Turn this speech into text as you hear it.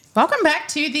Welcome back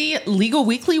to the Legal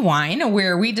Weekly Wine,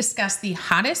 where we discuss the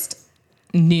hottest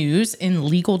news in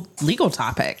legal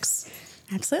topics.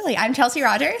 Absolutely. I'm Chelsea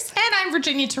Rogers. And I'm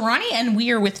Virginia Tarani, and we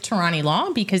are with Tarani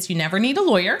Law because you never need a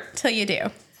lawyer. Till you do.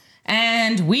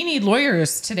 And we need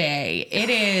lawyers today. It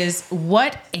is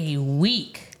what a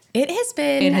week. It has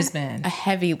been a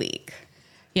heavy week.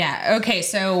 Yeah. Okay.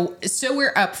 So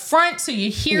we're up front. So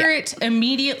you hear it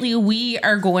immediately. We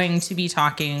are going to be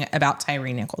talking about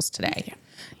Tyre Nichols today. Yeah.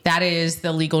 That is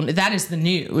the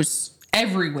news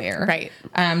everywhere. Right.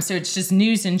 So it's just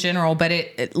news in general, but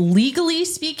it legally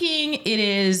speaking, it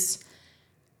is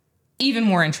even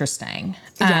more interesting.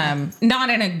 Not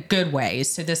in a good way.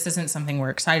 So this isn't something we're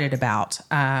excited about.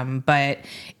 But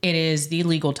it is the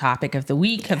legal topic of the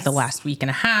week, of the last week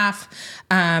and a half.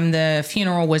 The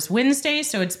funeral was Wednesday,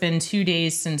 so it's been 2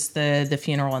 days since the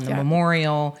funeral and the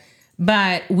memorial.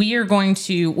 But we are going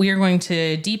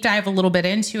to deep dive a little bit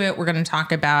into it. We're going to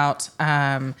talk about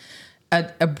a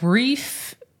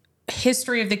brief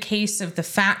history of the case, of the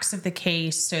facts of the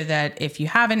case, so that if you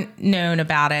haven't known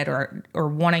about it or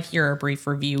want to hear a brief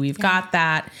review, we've got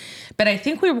that. But I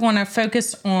think we want to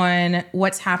focus on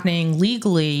what's happening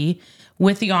legally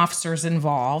with the officers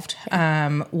involved,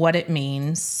 what it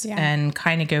means, and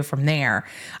kind of go from there.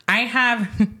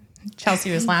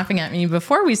 Chelsea was laughing at me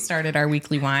before we started our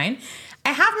weekly wine.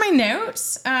 I have my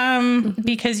notes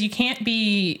because you can't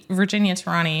be Virginia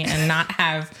Tarani and not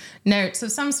have notes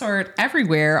of some sort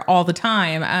everywhere all the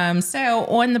time. So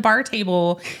on the bar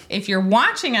table, if you're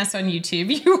watching us on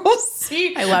YouTube, you will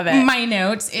see my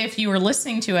notes. If you are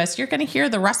listening to us, you're going to hear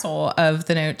the rustle of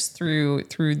the notes through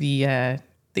the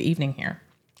evening here.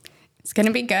 It's going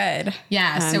to be good.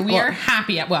 Yeah, so we are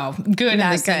happy. Well, good in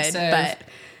the sense of... But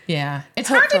yeah. It's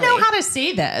hopefully hard to know how to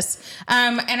say this.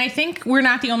 And I think we're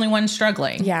not the only ones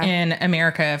struggling in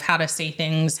America of how to say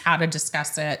things, how to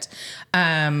discuss it,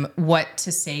 what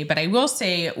to say. But I will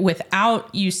say,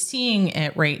 without you seeing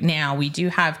it right now, we do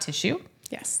have tissue.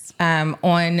 Yes.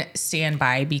 On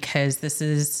standby because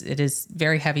it is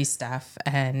very heavy stuff.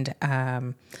 And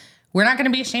we're not going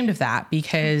to be ashamed of that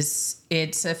because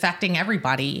it's affecting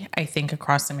everybody, I think,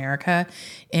 across America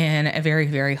in a very,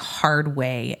 very hard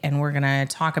way. And we're going to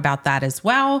talk about that as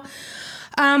well.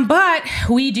 But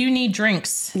we do need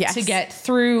drinks to get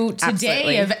through today.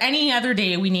 Absolutely. Of any other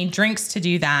day, we need drinks to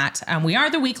do that. We are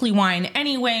the weekly wine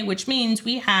anyway, which means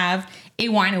we have a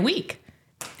wine a week.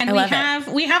 And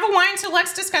we have a wine, so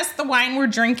let's discuss the wine we're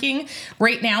drinking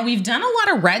right now. We've done a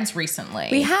lot of reds recently.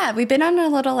 We have. We've been on a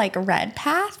little red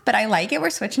path, but I like it.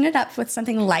 We're switching it up with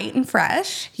something light and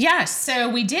fresh. Yes. So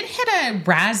we did hit a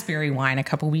raspberry wine a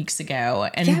couple weeks ago.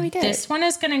 And we did. This one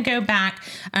is going to go back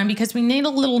because we need a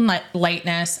little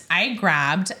lightness. I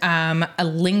grabbed a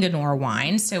Linganore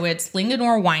wine. So it's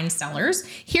Linganore Wine Cellars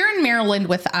here in Maryland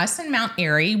with us in Mount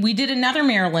Airy. We did another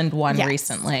Maryland one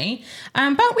recently,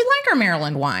 but we like our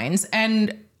Maryland wines.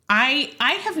 And I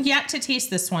have yet to taste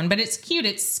this one, but it's cute.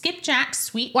 It's Skipjack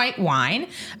Sweet White Wine.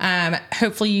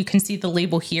 Hopefully you can see the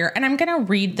label here. And I'm going to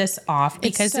read this off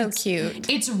because it's cute.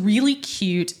 It's really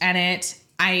cute. And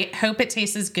I hope it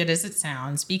tastes as good as it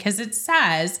sounds because it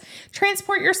says,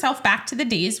 transport yourself back to the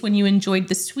days when you enjoyed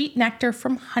the sweet nectar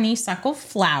from honeysuckle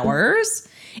flowers.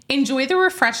 Enjoy the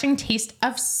refreshing taste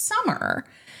of summer.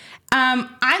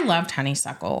 I loved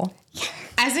honeysuckle.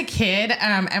 As a kid,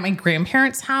 at my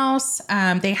grandparents' house,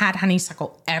 they had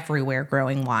honeysuckle everywhere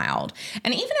growing wild.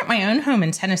 And even at my own home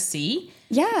in Tennessee,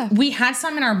 we had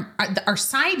some in our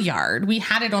side yard. We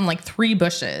had it on 3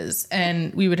 bushes,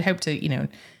 and we would hope to,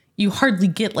 you hardly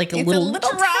get a little drop,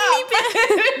 but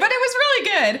it was really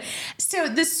good. So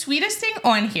the sweetest thing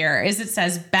on here is it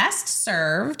says best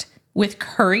served with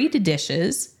curried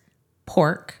dishes,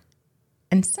 pork,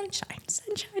 and sunshine.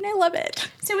 Sunshine, I love it.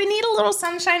 So we need a little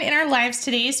sunshine in our lives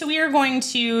today. So we are going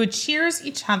to cheers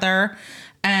each other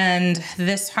and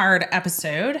this hard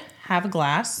episode. Have a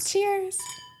glass. Cheers.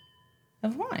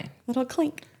 Of wine. Little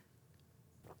clink.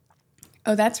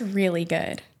 Oh, that's really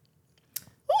good.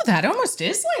 Oh, that almost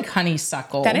is like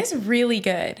honeysuckle. That is really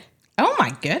good. Oh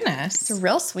my goodness. It's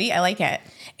real sweet. I like it.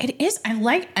 It is. I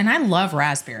love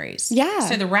raspberries. Yeah.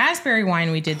 So the raspberry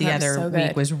wine we did the other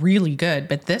week was really good,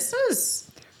 but this is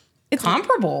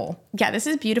comparable. Yeah, this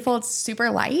is beautiful. It's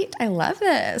super light. I love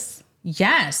this.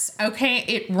 Yes. Okay.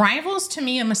 It rivals to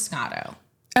me a Moscato.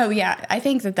 Oh yeah. I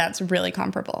think that's really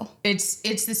comparable. It's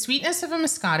the sweetness of a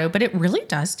Moscato, but it really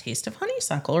does taste of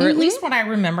honeysuckle, or at least what I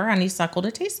remember honeysuckle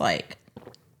to taste like.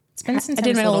 It's been since I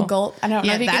did my little gulp. I don't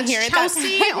know if you can hear it.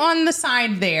 Chelsea on the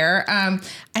side there. I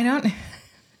don't,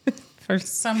 for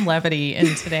some levity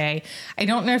in today, I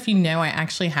don't know if you know, I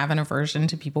actually have an aversion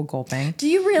to people gulping. Do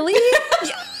you really?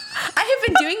 I have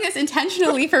been doing this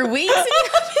intentionally for weeks and you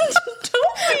haven't told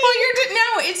me. Well,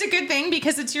 no, it's a good thing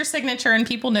because it's your signature and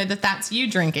people know that that's you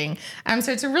drinking.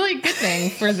 So it's a really good thing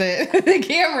for the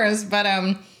cameras. But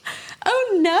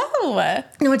oh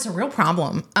no, it's a real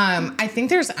problem. I think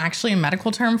there's actually a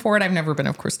medical term for it. I've never been,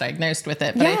 of course, diagnosed with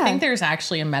it, but I think there's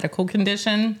actually a medical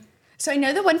condition. So I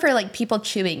know the one for like people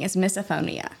chewing is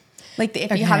misophonia. Like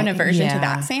if you have an aversion to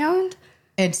that sound.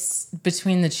 It's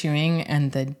between the chewing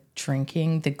and the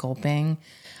drinking, the gulping.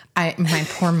 My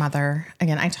poor mother,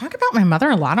 again, I talk about my mother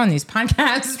a lot on these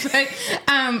podcasts, but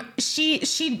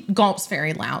she gulps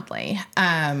very loudly.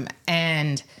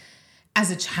 And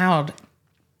as a child,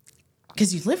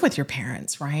 because you live with your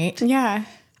parents, right? Yeah.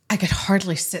 I could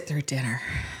hardly sit through dinner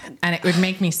and it would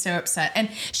make me so upset. And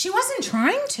she wasn't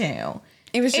trying to.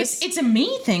 It was just, it's a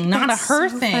me thing, not a her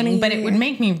thing, funny. But it would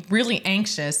make me really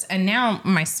anxious. And now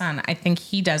my son, I think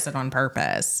he does it on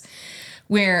purpose,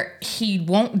 where he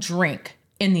won't drink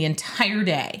in the entire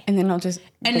day. And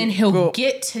then he'll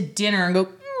get to dinner and go,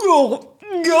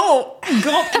 go.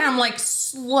 And I'm like,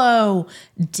 slow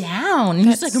down. And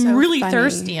he's like, I'm really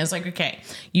thirsty. I was like, okay,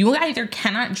 you either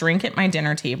cannot drink at my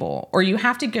dinner table or you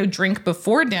have to go drink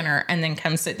before dinner and then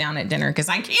come sit down at dinner because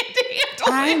I can't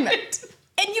handle it.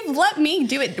 And you've let me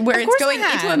do it where it's going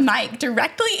into a mic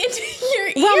directly into your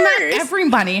ears. Well, not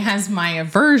everybody has my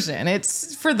aversion.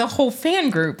 It's for the whole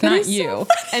fan group, not you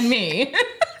and me.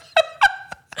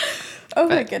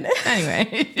 My goodness.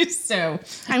 Anyway, so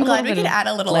I'm glad we could add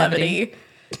a little levity.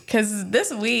 Because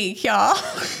this week, y'all.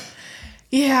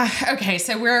 Yeah. Okay.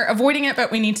 So we're avoiding it, but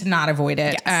we need to not avoid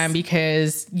it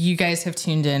because you guys have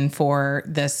tuned in for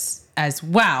this as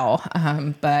well.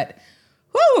 But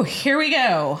here we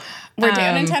go. We're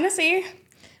down in Tennessee.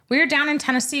 We're down in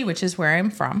Tennessee, which is where I'm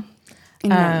from. In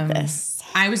Memphis.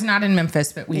 I was not in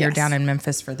Memphis, but we are down in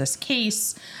Memphis for this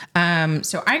case.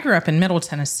 So I grew up in Middle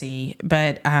Tennessee,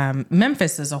 but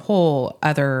Memphis is a whole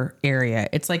other area.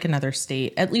 It's like another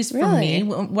state, at least for me,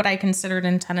 what I considered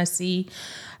in Tennessee.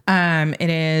 It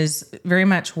is very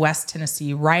much West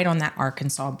Tennessee, right on that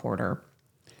Arkansas border,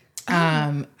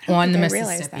 on the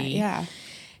Mississippi. Yeah.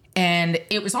 And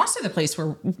it was also the place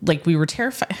where, like, we were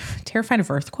terrified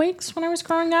of earthquakes when I was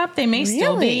growing up. They may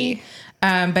still be,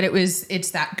 but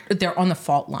it's that they're on the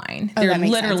fault line. They're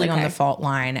literally on the fault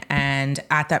line, and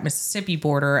at that Mississippi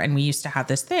border. And we used to have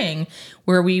this thing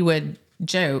where we would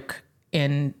joke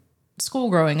in school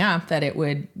growing up that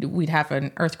we'd have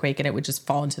an earthquake and it would just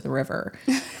fall into the river,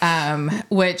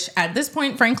 which at this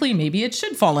point, frankly, maybe it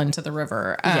should fall into the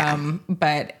river.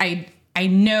 But I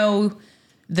know.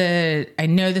 I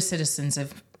know the citizens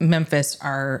of Memphis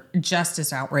are just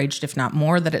as outraged, if not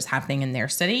more, that it's happening in their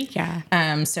city.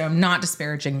 Yeah. So I'm not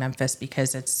disparaging Memphis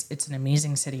because it's an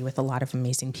amazing city with a lot of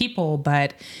amazing people,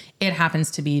 but it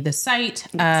happens to be the site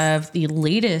of the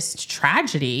latest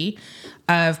tragedy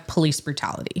of police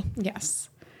brutality. Yes.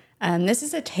 This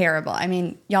is I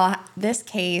mean, y'all, this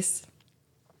case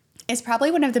is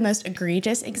probably one of the most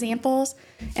egregious examples.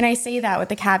 And I say that with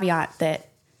the caveat that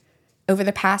over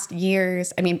the past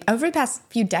years, over the past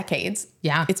few decades,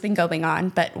 it's been going on.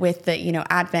 But with the,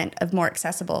 advent of more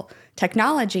accessible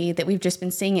technology, that we've just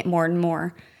been seeing it more and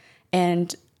more.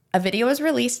 And a video was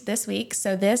released this week.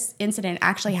 So this incident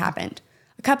actually happened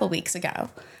a couple weeks ago.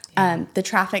 The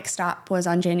traffic stop was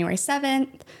on January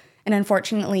 7th. And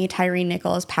unfortunately, Tyre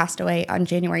Nichols passed away on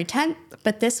January 10th.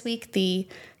 But this week, the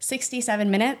 67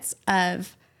 minutes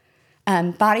of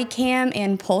body cam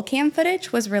and pole cam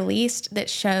footage was released that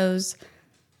shows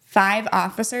 5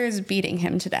 officers beating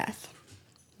him to death.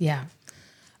 Yeah.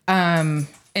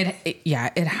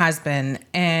 It has been.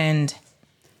 And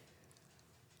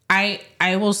I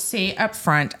will say up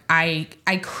front, I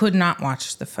could not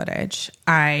watch the footage.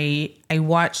 I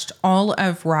watched all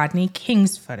of Rodney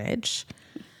King's footage.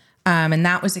 And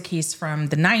that was a case from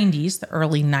the 90s, the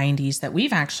early 90s that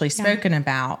we've actually spoken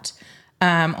about.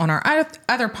 On our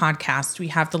other podcast, we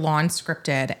have the Law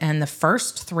Unscripted, and the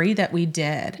first 3 that we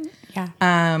did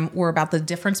were about the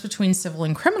difference between civil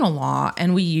and criminal law,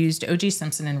 and we used O.J.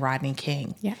 Simpson and Rodney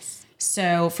King. Yes.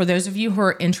 So for those of you who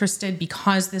are interested,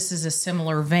 because this is a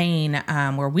similar vein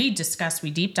where we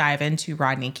deep dive into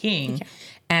Rodney King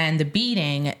and the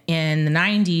beating in the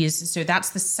 90s. So that's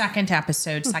the second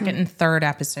and third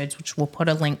episodes, which we'll put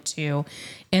a link to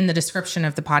in the description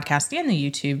of the podcast and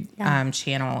the YouTube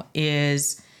channel.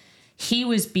 Is he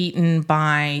was beaten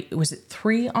by, was it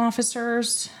 3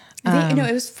 officers? I think,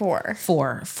 it was 4.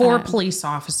 4 police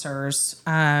officers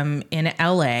in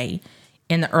LA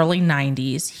in the early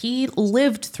 90s. He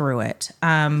lived through it,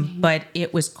 but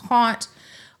it was caught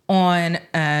on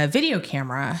a video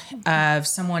camera of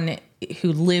someone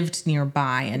who lived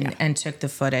nearby and took the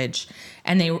footage.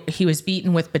 And he was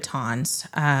beaten with batons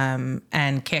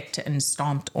and kicked and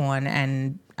stomped on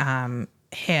and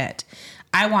hit.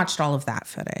 I watched all of that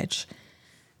footage.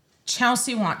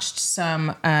 Chelsea watched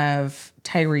some of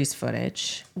Tyre's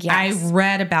footage. Yes. I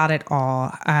read about it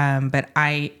all, but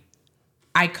I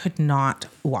could not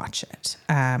watch it.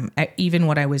 Even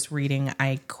what I was reading,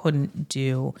 I couldn't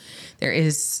do. There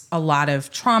is a lot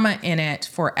of trauma in it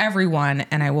for everyone,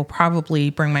 and I will probably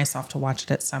bring myself to watch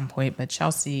it at some point. But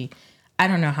Chelsea, I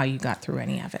don't know how you got through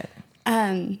any of it.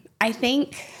 I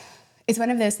think it's one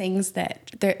of those things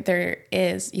that there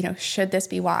is, should this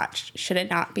be watched? Should it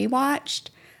not be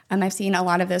watched? I've seen a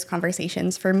lot of those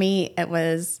conversations. For me, it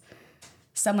was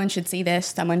someone should see this,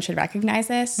 someone should recognize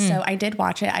this. So I did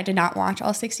watch it. I did not watch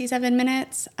all 67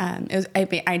 minutes.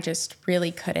 I just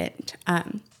really couldn't.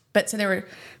 But so there were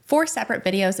 4 separate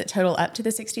videos that total up to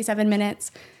the 67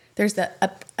 minutes. There's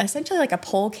essentially like a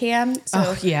pole cam.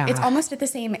 So it's almost at the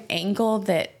same angle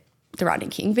that the Rodney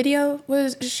King video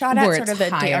was shot at, sort of the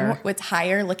down, it's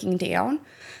higher looking down.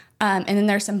 And then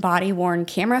there's some body worn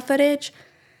camera footage.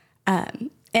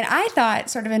 And I thought,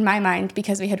 sort of in my mind,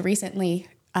 because we had recently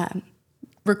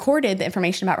recorded the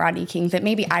information about Rodney King, that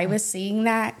maybe I was seeing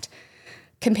that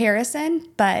comparison,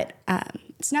 but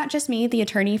it's not just me. The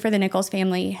attorney for the Nichols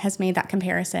family has made that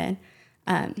comparison.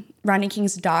 Rodney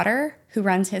King's daughter, who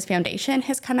runs his foundation,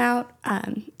 has come out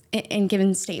and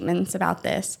given statements about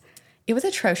this. It was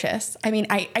atrocious. I mean,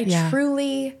 I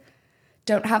truly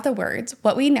don't have the words.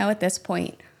 What we know at this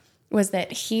point was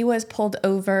that he was pulled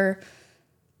over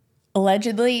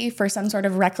allegedly for some sort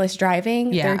of reckless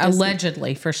driving. Yeah,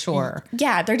 allegedly, for sure.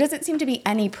 Yeah, there doesn't seem to be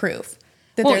any proof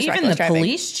that well, there's even reckless the driving.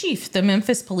 police chief, the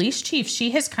Memphis police chief,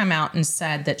 she has come out and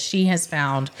said that she has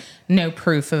found no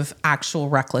proof of actual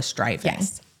reckless driving.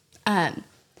 Yes.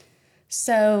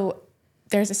 So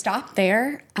there's a stop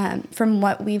there. From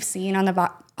what we've seen on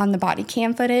the body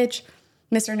cam footage,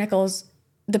 Mr. Nichols,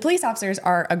 the police officers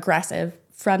are aggressive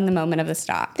from the moment of the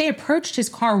stop. They approached his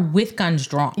car with guns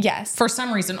drawn. Yes. For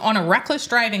some reason, on a reckless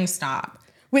driving stop,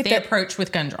 they approached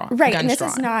with guns drawn. Right, and this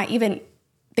is not even,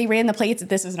 they ran the plates.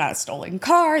 This is not a stolen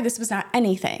car. This was not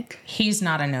anything. He's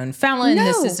not a known felon. No.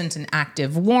 This isn't an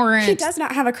active warrant. He does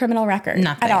not have a criminal record.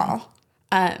 Nothing. At all.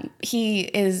 He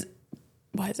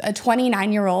was a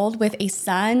 29-year-old with a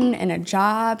son and a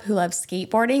job who loves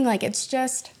skateboarding. Like, it's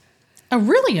just a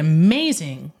really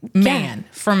amazing man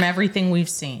from everything we've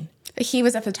seen. He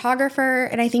was a photographer,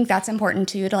 and I think that's important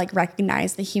too, to like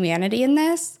recognize the humanity in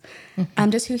this,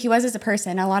 just who he was as a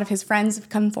person. A lot of his friends have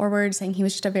come forward saying he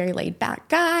was just a very laid back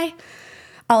guy.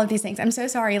 All of these things. I'm so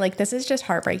sorry. Like, this is just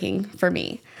heartbreaking for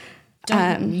me.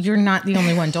 You're not the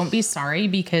only one. Don't be sorry,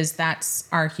 because that's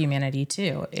our humanity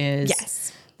too.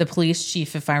 Yes. The police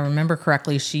chief, if I remember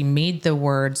correctly, she made the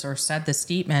words or said the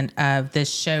statement of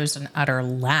this shows an utter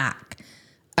lack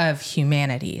of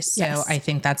humanity. So I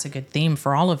think that's a good theme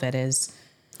for all of it, is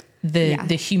the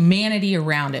humanity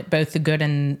around it, both the good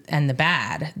and the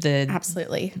bad.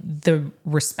 Absolutely. The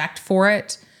respect for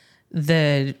it,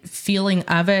 the feeling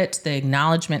of it, the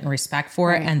acknowledgement and respect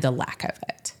for it, and the lack of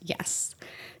it. Yes.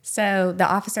 So the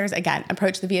officers, again,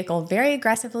 approach the vehicle very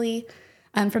aggressively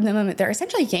from the moment they're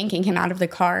essentially yanking him out of the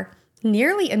car.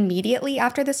 Nearly immediately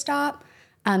after the stop,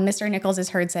 Mr. Nichols is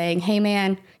heard saying, "Hey,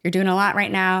 man, you're doing a lot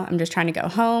right now. I'm just trying to go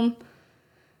home."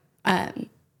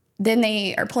 Then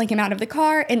they are pulling him out of the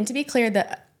car. And to be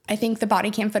clear, I think the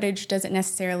body cam footage doesn't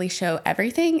necessarily show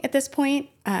everything at this point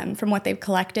from what they've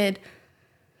collected.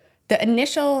 The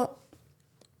initial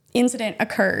incident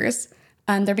occurs.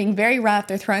 They're being very rough.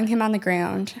 They're throwing him on the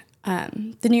ground.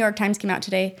 The New York Times came out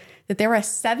today that there were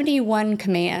 71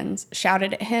 commands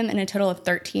shouted at him in a total of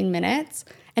 13 minutes.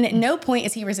 And at no point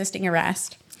is he resisting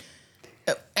arrest.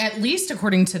 At least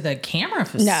according to the camera.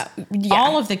 No. Yeah.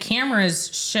 All of the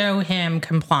cameras show him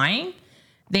complying.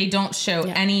 They don't show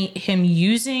him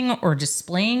using or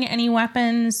displaying any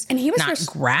weapons. And he was not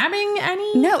grabbing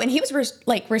any. No, and he was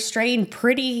restrained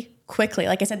pretty quickly.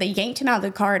 Like I said, they yanked him out of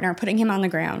the car and are putting him on the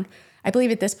ground. I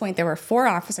believe at this point there were 4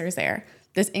 officers there.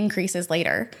 This increases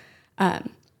later.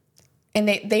 And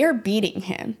they are beating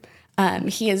him.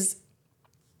 He is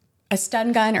a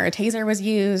stun gun or a taser was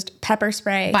used, pepper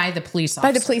spray. By the police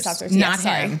officers. By the police officers, not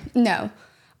yes, him. No.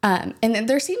 And then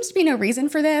there seems to be no reason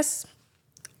for this,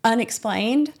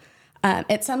 unexplained.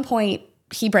 At some point,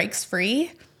 he breaks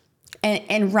free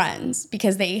and runs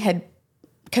because they had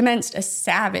commenced a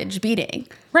savage beating.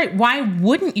 Right. Why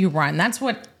wouldn't you run? That's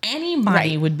what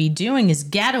anybody would be doing, is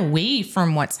get away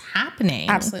from what's happening.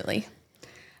 Absolutely.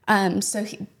 So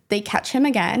they catch him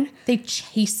again. They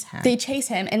chase him. They chase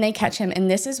him and they catch him.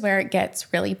 And this is where it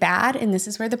gets really bad. And this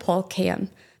is where the pole cam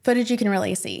footage you can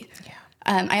really see. Yeah.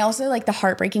 I also like the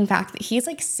heartbreaking fact that he's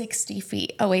like 60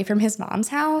 feet away from his mom's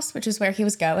house, which is where he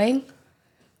was going.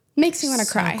 Makes me want to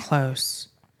cry. Close.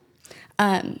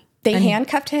 They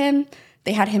handcuffed him.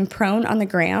 They had him prone on the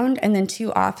ground, and then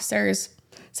 2 officers,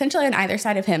 essentially on either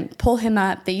side of him, pull him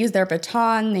up. They use their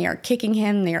baton. They are kicking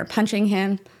him. They are punching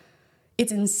him.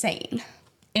 It's insane.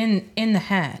 In the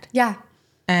head. Yeah.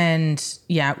 And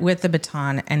yeah, with the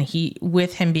baton, and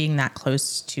with him being that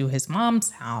close to his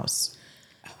mom's house,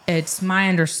 it's my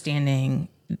understanding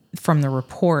from the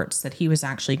reports that he was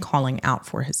actually calling out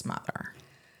for his mother.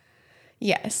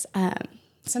 Yes.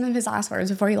 Some of his last words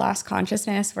before he lost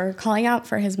consciousness were calling out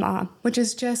for his mom, which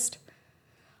is just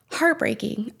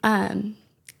heartbreaking. And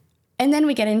then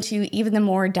we get into even the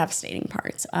more devastating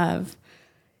parts of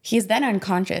he's then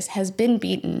unconscious, has been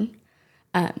beaten.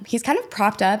 He's kind of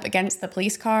propped up against the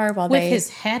police car while with his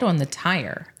head on the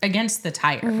tire, against the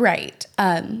tire. Right.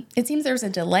 It seems there was a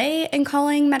delay in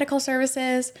calling medical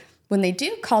services. When they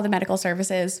do call the medical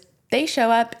services, they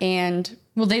show up and...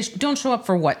 Well, they don't show up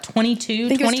for what, 23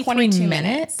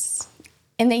 minutes?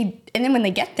 And then when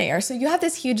they get there, so you have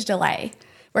this huge delay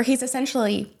where he's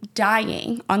essentially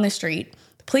dying on the street.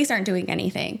 The police aren't doing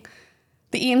anything.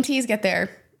 The EMTs get there.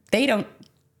 They don't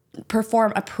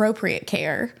perform appropriate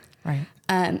care. Right.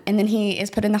 And then he is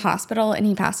put in the hospital and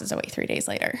he passes away 3 days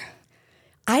later.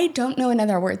 I don't know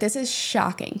another word. This is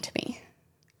shocking to me.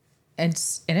 It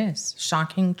is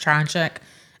shocking, tragic,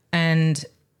 and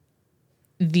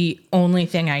the only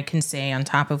thing I can say on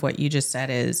top of what you just said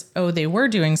is, they were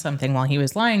doing something while he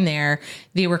was lying there.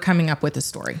 They were coming up with a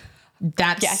story.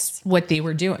 That's what they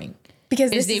were doing.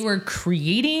 Because they were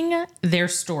creating their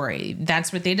story.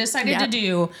 That's what they decided to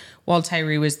do while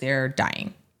Tyre was there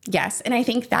dying. Yes, and I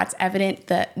think that's evident,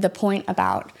 the point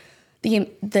about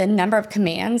the number of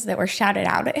commands that were shouted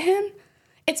out at him.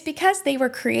 It's because they were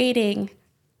creating,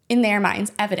 in their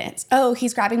minds, evidence. Oh,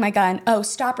 he's grabbing my gun. Oh,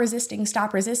 stop resisting,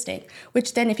 stop resisting.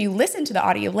 Which then if you listen to the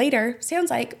audio later, sounds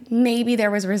like maybe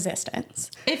there was resistance.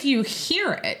 If you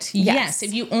hear it, yes.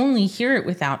 If you only hear it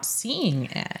without seeing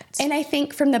it. And I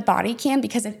think from the body cam,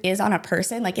 because it is on a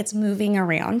person, like it's moving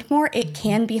around more, it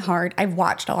can be hard. I've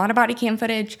watched a lot of body cam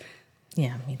footage.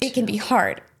 Yeah, me too. It can be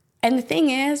hard. And the thing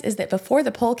is that before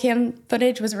the poll cam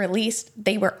footage was released,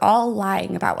 they were all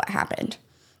lying about what happened.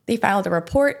 They filed a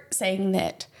report saying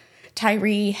that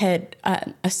Tyre had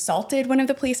assaulted one of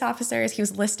the police officers. He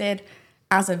was listed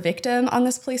as a victim on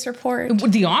this police report.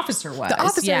 The officer was. The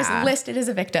officer was listed as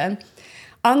a victim.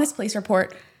 On this police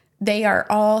report, they are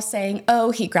all saying,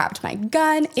 oh, he grabbed my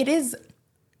gun. It is,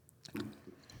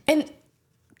 and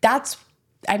that's,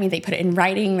 I mean, they put it in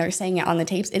writing. They're saying it on the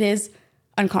tapes. It is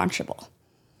unconscionable.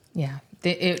 Yeah.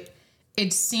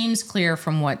 It seems clear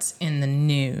from what's in the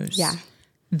news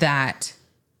that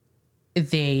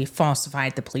they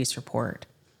falsified the police report.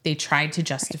 They tried to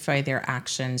justify their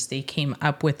actions. They came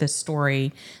up with a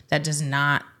story that does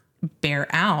not bear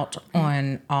out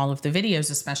on all of the videos,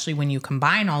 especially when you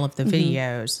combine all of the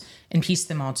videos and piece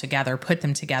them all together, put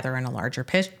them together in a larger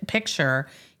picture.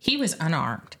 He was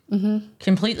unarmed,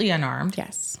 completely unarmed.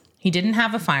 Yes. He didn't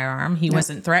have a firearm. He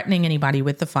wasn't threatening anybody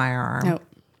with the firearm. No.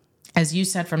 As you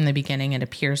said from the beginning, it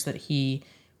appears that he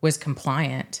was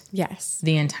compliant. Yes.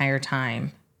 The entire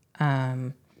time.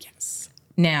 Yes.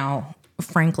 Now,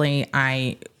 frankly,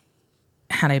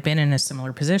 had I been in a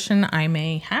similar position, I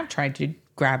may have tried to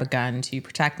grab a gun to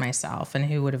protect myself, and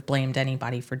who would have blamed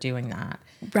anybody for doing that?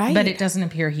 Right. But it doesn't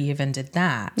appear he even did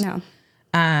that.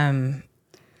 No.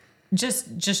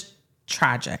 Just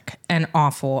tragic and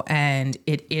awful, and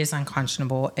it is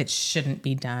unconscionable. It shouldn't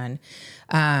be done.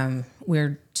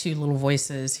 We're two little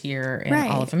voices here in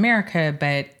all of America,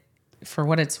 but for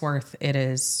what it's worth,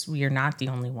 we are not the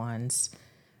only ones.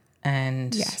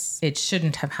 And it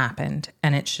shouldn't have happened,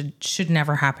 and it should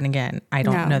never happen again. I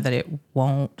don't know that it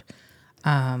won't.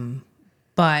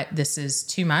 But this is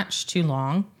too much, too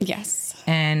long. Yes.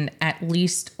 And at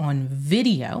least on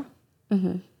video,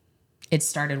 it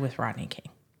started with Rodney King.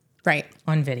 Right.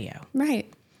 On video.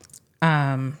 Right.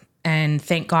 And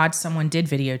thank God someone did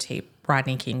videotape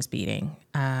Rodney King's beating.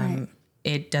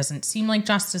 It doesn't seem like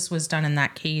justice was done in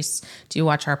that case. Do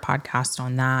watch our podcast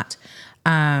on that.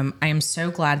 I am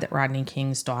so glad that Rodney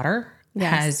King's daughter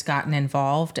has gotten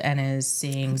involved and is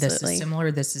seeing this is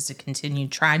similar. This is a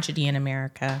continued tragedy in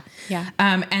America. Yeah.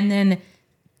 And then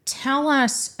tell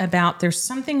us there's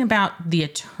something about the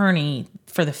attorney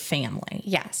for the family.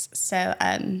 Yes. So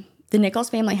the Nichols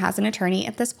family has an attorney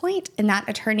at this point, and that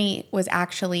attorney was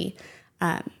actually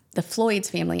the Floyd's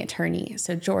family attorney.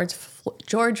 So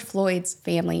George Floyd's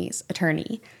family's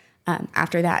attorney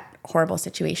after that horrible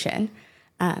situation.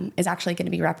 is actually going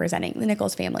to be representing the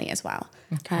Nichols family as well.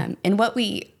 Okay. And what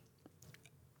we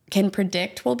can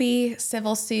predict will be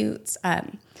civil suits.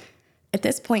 At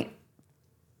this point,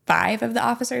 5 of the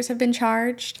officers have been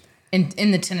charged.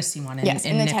 In the Tennessee one. In the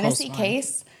Nichols Tennessee one.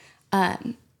 case.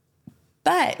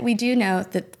 But we do know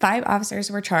that 5 officers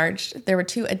were charged. There were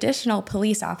 2 additional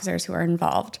police officers who are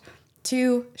involved,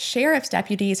 2 sheriff's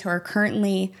deputies who are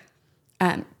currently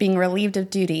being relieved of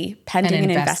duty pending an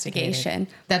investigation.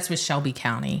 That's with Shelby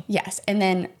County. Yes. And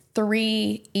then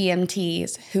 3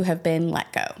 EMTs who have been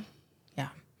let go. Yeah.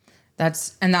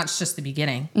 That's just the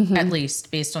beginning, at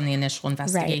least based on the initial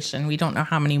investigation. Right. We don't know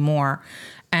how many more.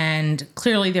 And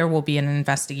clearly there will be an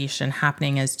investigation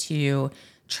happening as to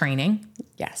training.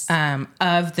 Yes.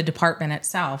 Of the department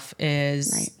itself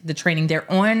is the training.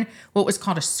 They're on what was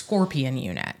called a Scorpion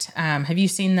unit. Have you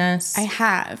seen this? I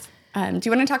have. Do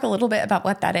you want to talk a little bit about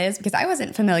what that is? Because I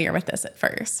wasn't familiar with this at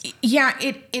first. Yeah,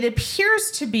 it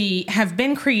appears to have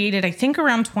been created, I think,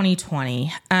 around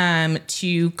 2020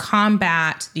 to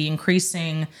combat the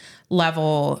increasing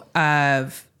level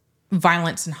of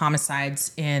violence and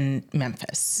homicides in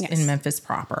Memphis, in Memphis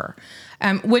proper,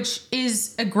 which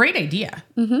is a great idea,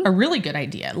 a really good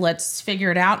idea. Let's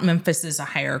figure it out. Memphis is a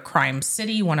higher crime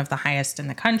city, one of the highest in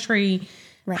the country.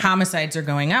 Right. Homicides are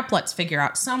going up. Let's figure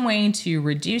out some way to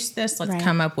reduce this. Let's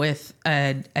come up with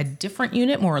a different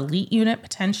unit, more elite unit,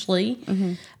 potentially.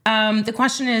 The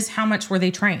question is, how much were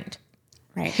they trained?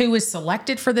 Right. Who was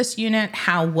selected for this unit?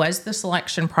 How was the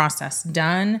selection process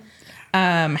done?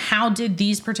 How did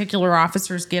these particular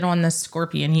officers get on the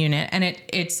Scorpion unit? And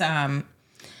it's an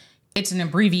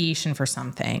abbreviation for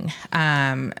something.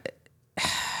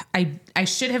 I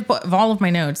should have put all of my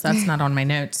notes. That's not on my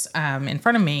notes in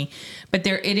front of me, but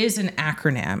it is an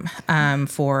acronym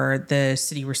for the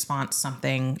city response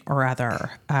something or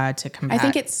other to combat. I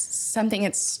think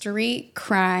it's street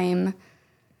crime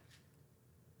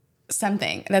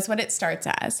something. That's what it starts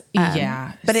as.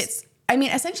 But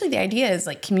essentially the idea is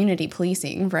like community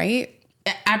policing, right?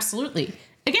 Absolutely.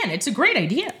 Again, it's a great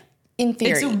idea. In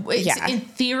theory. In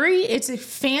theory, it's a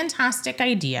fantastic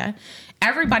idea.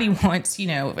 Everybody wants,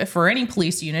 for any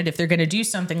police unit, if they're going to do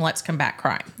something, let's combat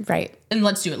crime. Right. And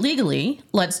let's do it legally.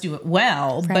 Let's do it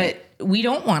well. Right. But we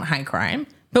don't want high crime.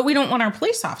 But we don't want our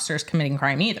police officers committing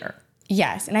crime either.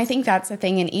 Yes. And I think that's the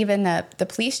thing. And even the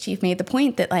police chief made the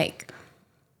point that,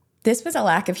 this was a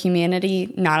lack of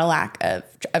humanity, not a lack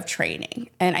of training.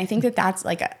 And I think that that's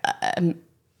an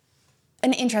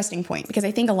interesting point, because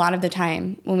I think a lot of the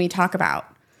time when we talk about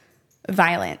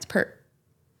violence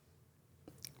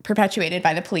perpetuated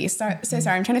by the police, sorry,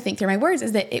 I'm trying to think through my words,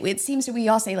 is that it seems we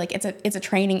all say it's a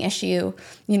training issue.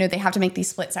 They have to make these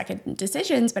split second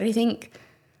decisions. But I think,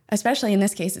 especially in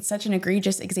this case, it's such an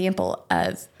egregious example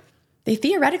of they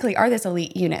theoretically are this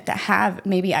elite unit that have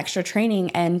maybe extra training,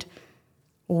 and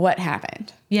what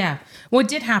happened? Yeah. What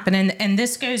did happen? And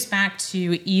this goes back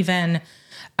to even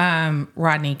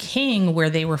Rodney King, where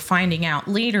they were finding out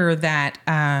later that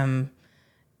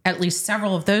at least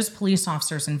several of those police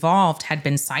officers involved had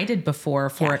been cited before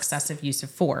for excessive use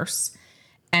of force.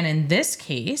 And in this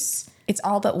case, it's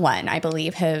all but one, I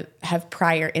believe, have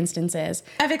prior instances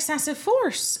of excessive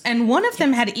force. And one of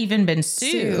them had even been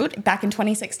sued back in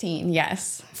 2016.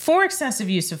 Yes. For excessive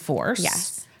use of force.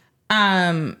 Yes.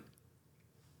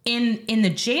 In the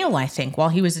jail, I think, while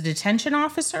he was a detention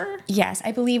officer. Yes,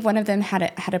 I believe one of them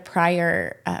had a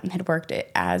prior had worked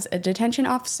as a detention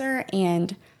officer,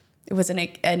 and it was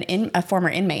a former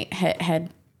inmate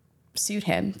had sued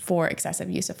him for excessive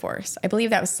use of force. I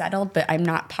believe that was settled, but I'm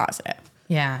not positive.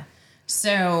 Yeah.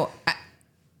 So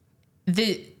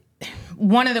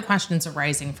one of the questions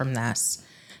arising from this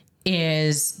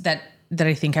is that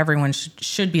I think everyone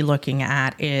should be looking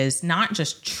at is not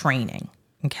just training.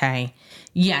 Okay.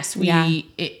 Yes,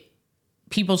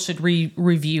 people should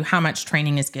review how much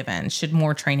training is given. Should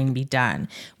more training be done?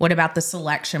 What about the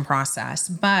selection process?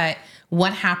 But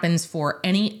what happens for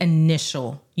any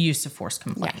initial use of force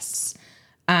complaints?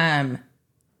 Yes.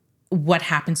 What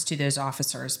happens to those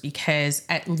officers? Because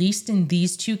at least in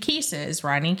these 2 cases,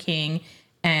 Rodney King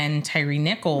and Tyre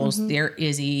Nichols, there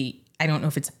is I don't know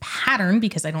if it's a pattern,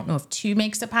 because I don't know if 2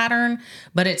 makes a pattern,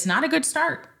 but it's not a good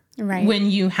start. Right. When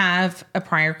you have a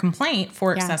prior complaint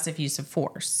for excessive use of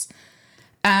force.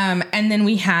 And then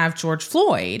we have George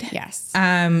Floyd. Yes.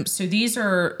 So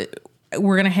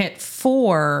we're going to hit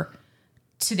 4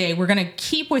 today. We're going to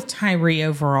keep with Tyre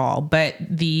overall, but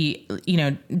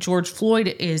George Floyd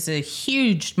is a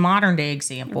huge modern day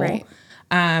example. Right.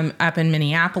 Up in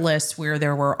Minneapolis, where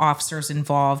there were officers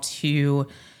involved who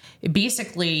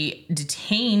basically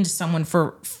detained someone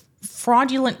for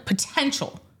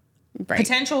potential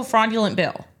fraudulent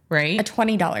bill, right? A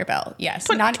 $20 bill. Yes.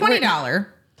 Not $20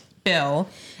 bill,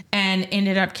 and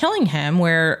ended up killing him,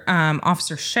 where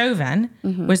Officer Chauvin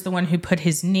was the one who put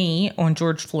his knee on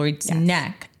George Floyd's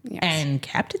neck and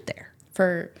kept it there.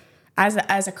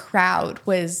 As a crowd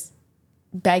was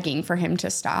begging for him to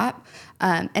stop.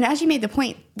 And as you made the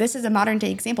point, this is a modern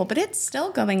day example, but it's still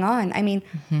going on. I mean,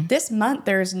 this month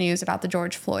there's news about the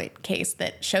George Floyd case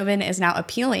that Chauvin is now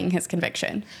appealing his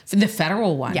conviction. The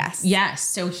federal one. Yes. Yes.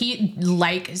 So he,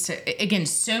 again,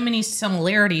 so many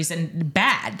similarities, and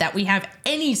bad that we have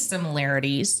any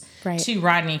similarities to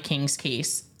Rodney King's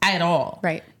case at all.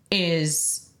 Right.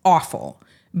 Is awful.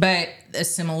 But a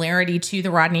similarity to the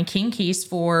Rodney King case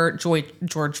for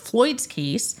George Floyd's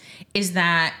case is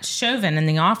that Chauvin and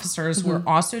the officers were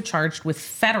also charged with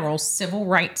federal civil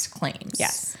rights claims.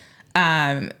 Yes.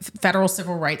 Federal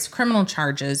civil rights criminal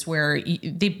charges, where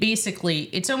they basically,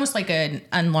 it's almost like an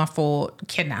unlawful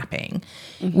kidnapping,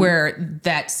 where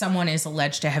that someone is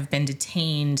alleged to have been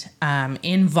detained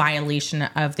in violation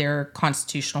of their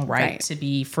constitutional right to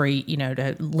be free,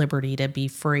 to liberty to be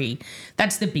free.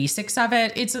 That's the basics of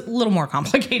it. It's a little more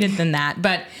complicated than that,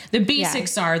 but the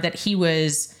basics are that he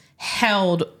was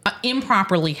held,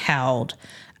 improperly held,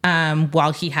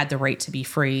 while he had the right to be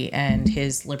free, and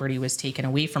his liberty was taken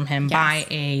away from him by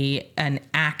an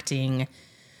acting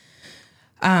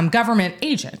government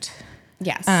agent.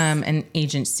 Yes. An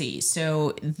agency.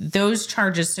 So those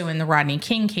charges, so in the Rodney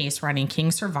King case, Rodney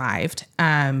King survived,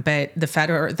 but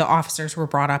the officers were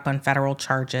brought up on federal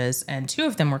charges, and 2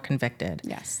 of them were convicted.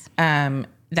 Yes.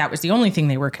 That was the only thing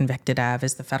they were convicted of,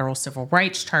 is the federal civil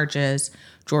rights charges.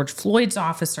 George Floyd's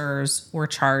officers were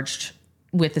charged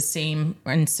with the same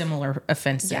and similar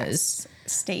offenses. Yes.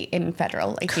 State and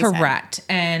federal, like correct. You said.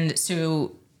 And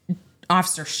so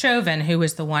Officer Chauvin, who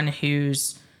was the one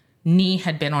whose knee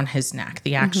had been on his neck,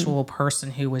 the actual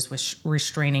person who was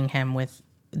restraining him with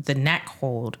the neck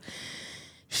hold,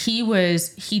 he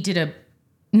had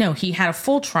a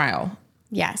full trial.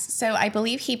 Yes. So I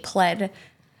believe he pled,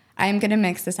 I'm going to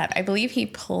mix this up. I believe he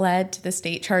pled to the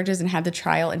state charges and had the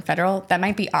trial in federal. That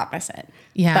might be opposite.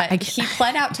 Yeah. But he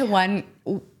pled out to one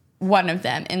of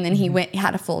them, and then he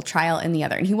had a full trial in the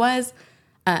other. And he was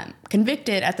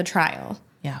convicted at the trial.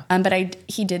 Yeah. But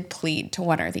he did plead to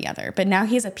one or the other. But now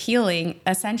he's appealing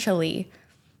essentially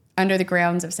under the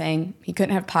grounds of saying he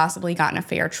couldn't have possibly gotten a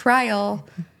fair trial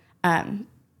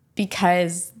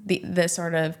because the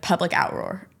sort of public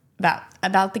outroar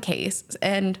about the case.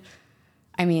 And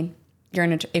I mean,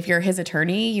 if you're his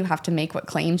attorney, you have to make what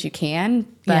claims you can.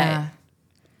 But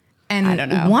and I don't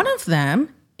know. One of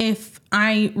them, if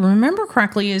I remember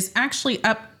correctly, is actually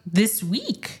up this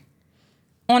week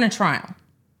on a trial.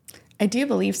 I do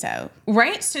believe so.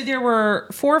 Right? So there were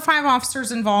 4 or 5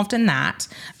 officers involved in that.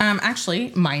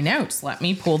 Actually, my notes, let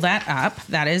me pull that up.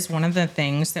 That is one of the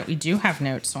things that we do have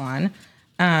notes on.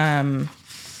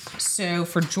 So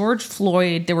for George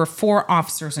Floyd, there were 4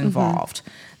 officers involved.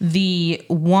 The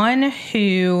one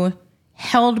who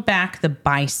held back the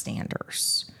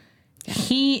bystanders,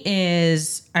 he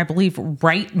is, I believe,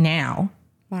 right now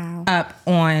up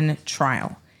on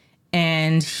trial.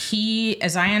 And he,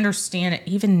 as I understand it,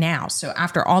 even now, so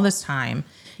after all this time,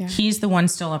 he's the one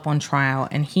still up on trial,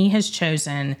 and he has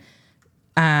chosen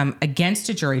against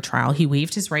a jury trial. He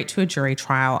waived his right to a jury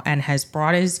trial and has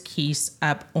brought his case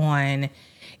up on.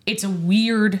 It's a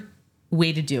weird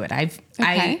way to do it.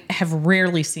 I have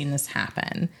rarely seen this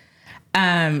happen.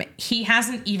 He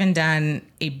hasn't even done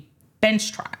a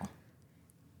bench trial.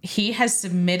 He has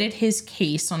submitted his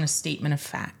case on a statement of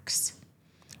facts,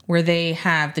 where they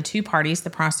have, the 2 parties, the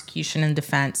prosecution and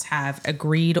defense, have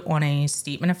agreed on a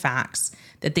statement of facts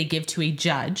that they give to a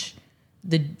judge.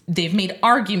 They've made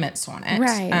arguments on it.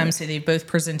 Right. So they've both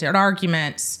presented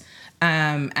arguments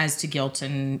as to guilt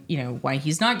and, why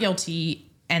he's not guilty.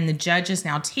 And the judge is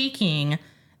now taking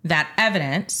that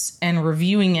evidence and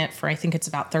reviewing it for, I think it's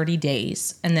about 30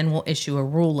 days, and then we'll issue a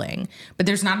ruling. But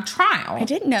there's not a trial. I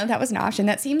didn't know that was an option.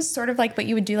 That seems sort of like what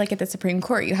you would do like at the Supreme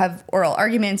Court. You have oral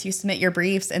arguments, you submit your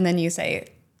briefs, and then you say,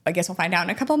 I guess we'll find out in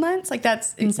a couple months. Like,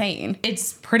 that's insane.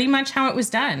 It's pretty much how it was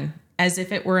done, as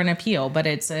if it were an appeal, but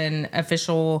it's an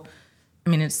official,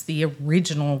 it's the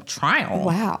original trial.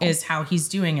 Wow. Is how he's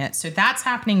doing it. So that's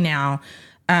happening now.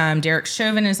 Derek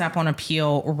Chauvin is up on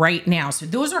appeal right now. So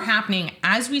those are happening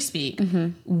as we speak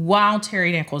while Tyre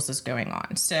Nichols is going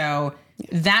on. So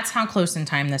that's how close in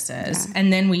time this is. Yeah.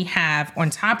 And then we have, on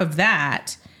top of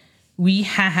that, we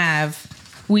have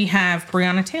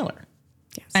Breonna Taylor.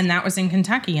 Yes. And that was in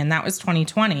Kentucky, and that was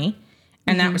 2020.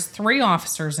 And that was 3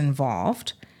 officers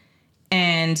involved.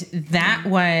 And that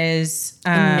was...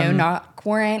 no knock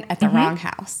warrant at the wrong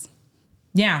house.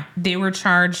 Yeah. They were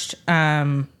charged...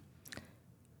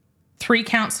 3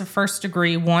 counts of first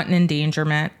degree wanton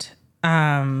endangerment.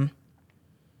 Yeah,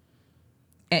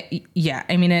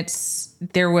 I mean,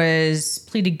 there was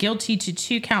pleaded guilty to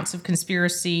 2 counts of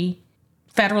conspiracy,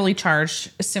 federally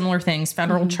charged, similar things,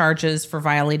 federal charges for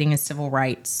violating his civil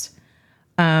rights.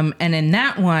 And in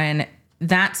that one,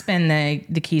 that's been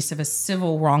the case of a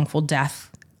civil wrongful death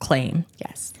claim.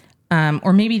 Yes.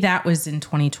 Or maybe that was in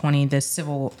 2020, the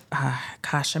civil,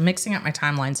 gosh, I'm mixing up my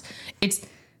timelines.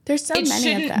 There's so many of them. It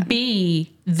shouldn't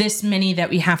be this many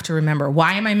that we have to remember.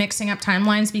 Why am I mixing up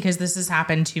timelines? Because this has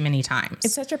happened too many times.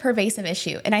 It's such a pervasive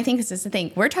issue. And I think this is the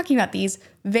thing. We're talking about these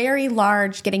very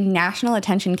large, getting national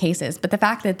attention cases. But the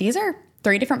fact that these are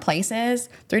 3 different places,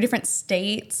 3 different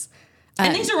states.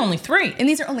 And these are only 3. And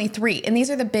these are only 3. And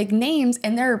these are the big names.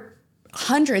 And there are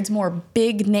hundreds more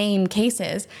big name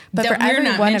cases. But That for we're every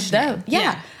not one mentioning. of those.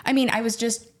 Yeah. I mean, I was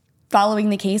just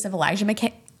following the case of Elijah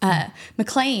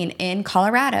McClain in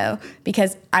Colorado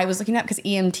because I was looking up because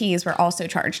EMTs were also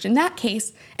charged in that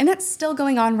case. And that's still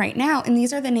going on right now. And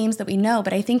these are the names that we know.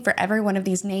 But I think for every one of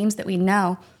these names that we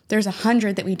know, there's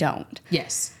 100 that we don't.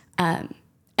 Yes. And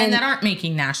that aren't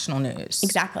making national news.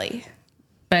 Exactly.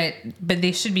 But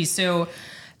they should be. So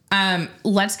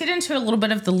let's get into a little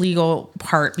bit of the legal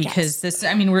part because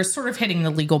we're sort of hitting the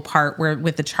legal part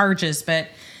with the charges, but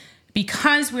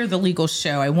because we're the legal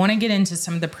show, I want to get into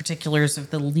some of the particulars of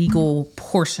the legal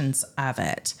portions of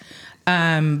it.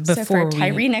 So for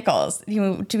Tyre Nichols,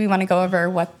 do we want to go over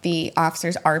what the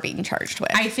officers are being charged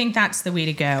with? I think that's the way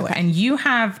to go. Okay. And you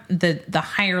have the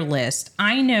higher list.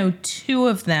 I know 2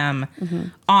 of them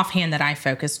offhand that I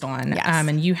focused on, yes.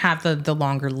 And you have the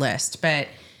longer list. But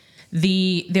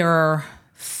there are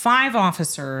 5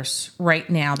 officers right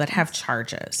now that have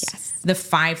charges. Yes. The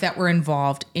 5 that were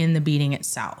involved in the beating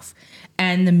itself.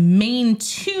 And the main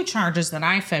 2 charges that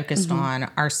I focused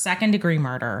on are second-degree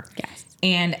murder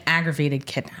and aggravated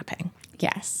kidnapping.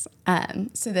 Yes.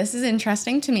 So this is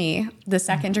interesting to me, the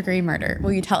second-degree murder.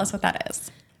 Will you tell us what that is?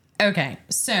 Okay.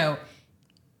 So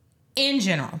in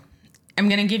general, I'm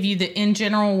going to give you in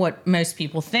general what most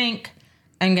people think.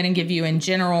 I'm going to give you in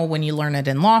general when you learn it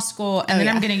in law school. And then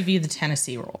I'm going to give you the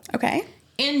Tennessee rule. Okay.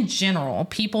 In general,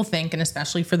 people think, and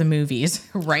especially for the movies,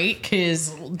 right?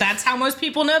 Because that's how most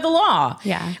people know the law.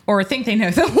 Yeah. Or think they know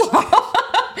the law.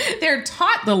 They're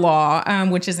taught the law,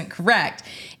 which isn't correct,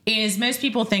 is most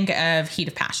people think of heat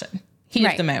of passion. Heat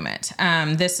of the moment.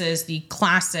 This is the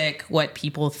classic, what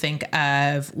people think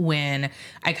of when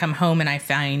I come home and I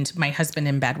find my husband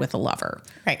in bed with a lover.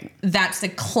 Right. That's the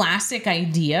classic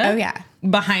idea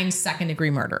behind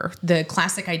second-degree murder. The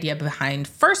classic idea behind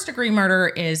first-degree murder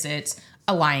is it's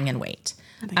a lying in wait.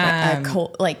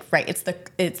 It's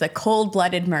the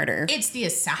cold-blooded murder. It's the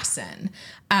assassin.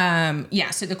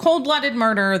 So the cold-blooded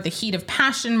murder, the heat of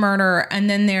passion murder, and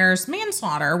then there's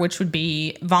manslaughter, which would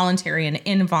be voluntary and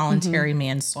involuntary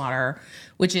manslaughter,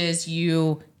 which is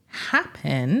you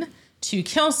happen to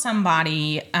kill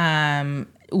somebody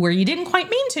where you didn't quite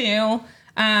mean to.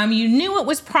 You knew it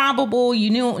was probable. You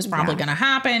knew it was probably going to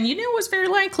happen. You knew it was very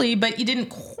likely, but you didn't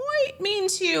quite mean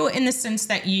to in the sense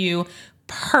that you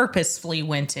purposefully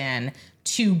went in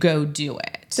to go do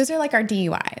it. Those are like our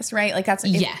DUIs, right? Like that's a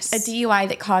DUI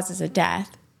that causes a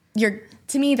death.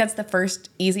 To me, that's the first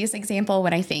easiest example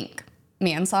when I think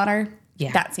manslaughter.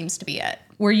 Yeah. That seems to be it.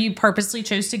 Where you purposely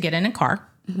chose to get in a car,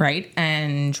 right,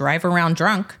 and drive around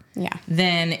drunk. Yeah.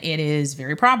 Then it is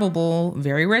very probable,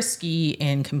 very risky,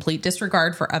 in complete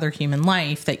disregard for other human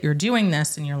life that you're doing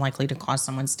this and you're likely to cause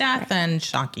someone's death and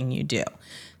shocking you do.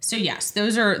 So yes,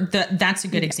 that's a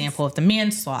good example of the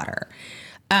manslaughter.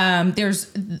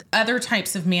 There's other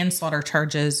types of manslaughter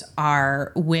charges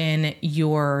are when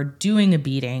you're doing a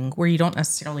beating where you don't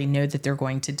necessarily know that they're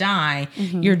going to die.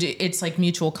 It's like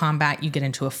mutual combat. You get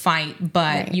into a fight,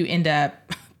 but you end up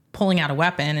pulling out a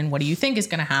weapon. And what do you think is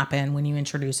going to happen when you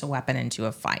introduce a weapon into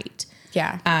a fight?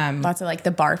 Yeah. Lots of like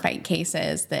the bar fight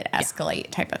cases that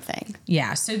escalate type of thing.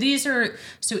 Yeah. So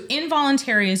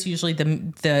involuntary is usually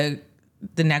the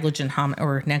negligent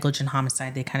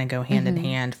homicide. They kind of go hand in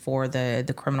hand for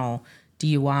the criminal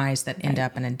DUIs that end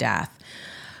up in a death.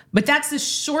 But that's the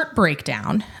short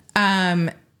breakdown.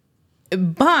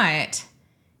 But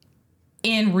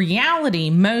in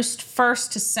reality, most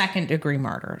first to second degree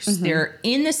murders, they're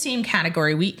in the same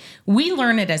category. We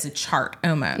learn it as a chart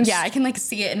almost. Yeah, I can like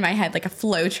see it in my head, like a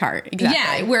flow chart. Exactly.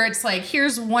 Yeah, where it's like,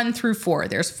 here's 1 through 4.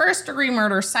 There's first degree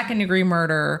murder, second degree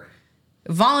murder,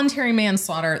 voluntary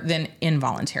manslaughter, then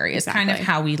involuntary is kind of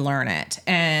how we learn it.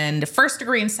 And first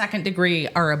degree and second degree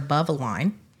are above a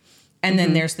line. And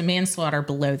then there's the manslaughter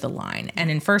below the line.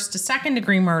 And in first to second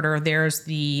degree murder, there's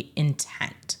the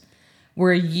intent,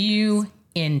 where you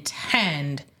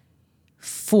intend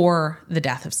for the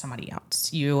death of somebody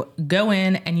else. You go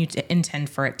in and you intend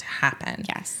for it to happen.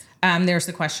 Yes. There's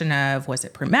the question of, was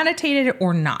it premeditated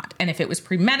or not? And if it was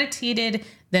premeditated,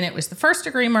 then it was the first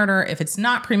degree murder. If it's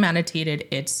not premeditated,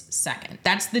 it's second.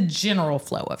 That's the general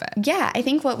flow of it. Yeah, I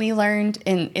think what we learned,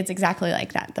 and it's exactly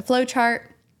like that. The flow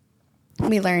chart,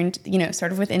 we learned,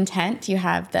 sort of with intent, you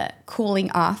have the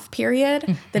cooling off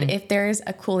period, that if there's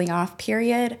a cooling off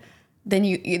period, then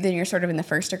you're sort of in the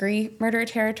first degree murder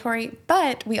territory.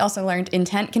 But we also learned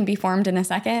intent can be formed in a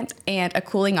second, and a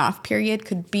cooling off period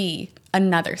could be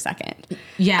another second.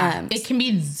 Yeah, it can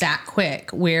be that quick,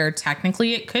 where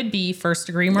technically it could be first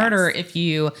degree murder if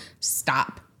you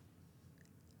stop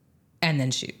and then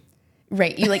shoot.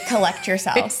 Right, you collect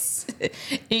yourself.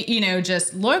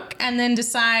 Just look and then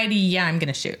decide, yeah, I'm going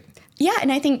to shoot. Yeah,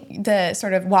 and I think the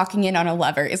sort of walking in on a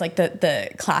lever is the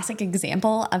classic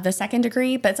example of the second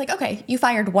degree. But it's okay, you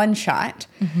fired one shot.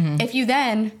 If you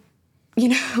then,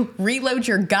 reload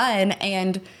your gun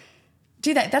and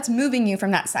do that, that's moving you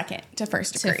from that second to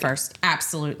first degree. To first,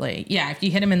 absolutely. Yeah, if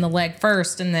you hit him in the leg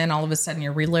first and then all of a sudden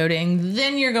you're reloading,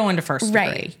 then you're going to first degree.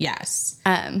 Right. Yes.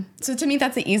 So to me,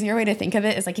 that's the easier way to think of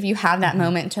it, is if you have that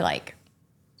moment to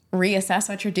reassess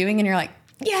what you're doing and you're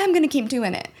yeah, I'm going to keep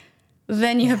doing it.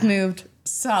 Then you have moved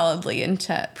solidly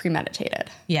into premeditated.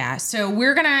 Yeah. So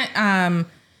we're going to,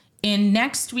 in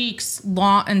next week's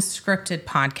Law Unscripted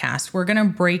podcast, we're going to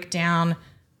break down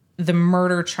the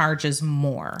murder charges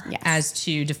more as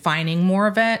to defining more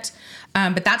of it.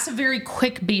 But that's a very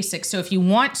quick basic. So if you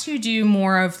want to do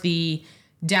more of the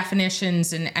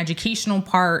definitions and educational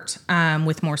part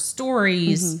with more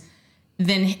stories,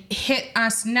 then hit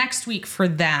us next week for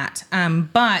that.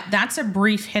 But that's a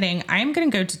brief hitting. I'm going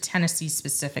to go to Tennessee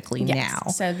specifically now.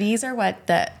 So these are what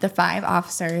the 5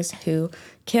 officers who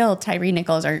killed Tyre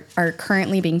Nichols are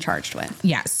currently being charged with.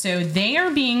 Yeah, so they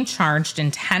are being charged in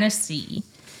Tennessee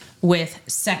with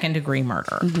second degree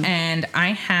murder. And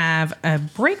I have a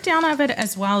breakdown of it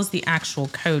as well as the actual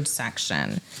code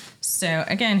section. So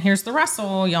again, here's the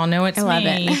Russell. Y'all know it's me.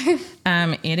 I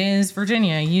love it. It is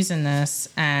Virginia using this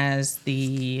as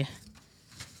the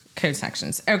code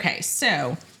sections. Okay,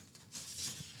 so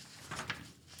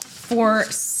for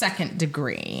second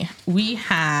degree, we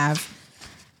have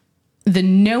the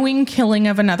knowing killing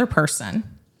of another person.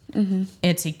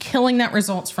 It's a killing that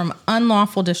results from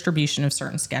unlawful distribution of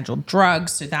certain scheduled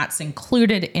drugs. So that's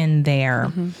included in there.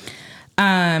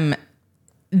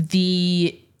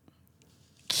 The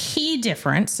key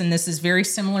difference, and this is very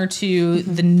similar to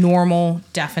the normal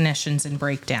definitions and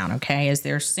breakdown, okay, is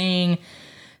they're saying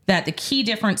that the key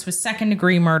difference with second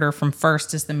degree murder from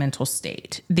first is the mental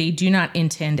state. They do not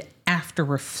intend after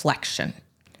reflection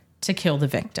to kill the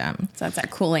victim. So that's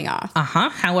that cooling off.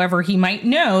 However, he might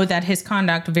know that his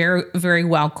conduct very, very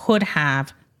well could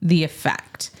have the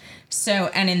effect. So,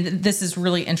 and this is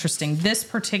really interesting. This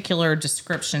particular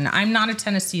description, I'm not a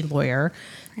Tennessee lawyer.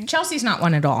 Right. Chelsea's not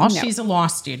one at all. No. She's a law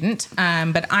student.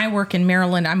 But I work in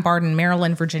Maryland. I'm barred in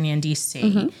Maryland, Virginia, and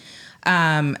D.C.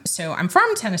 So I'm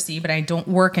from Tennessee, but I don't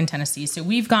work in Tennessee. So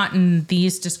we've gotten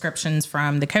these descriptions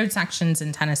from the code sections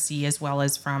in Tennessee, as well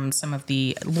as from some of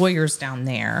the lawyers down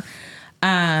there.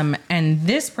 And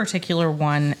this particular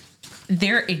one,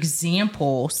 their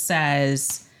example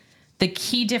says the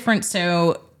key difference.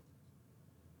 So,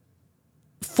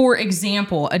 for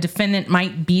example, a defendant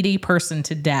might beat a person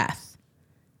to death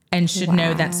and should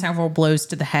know that several blows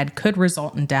to the head could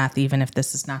result in death, even if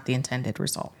this is not the intended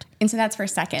result. And so that's for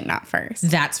second, not first.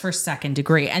 That's for second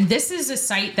degree. And this is a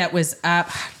site that was up,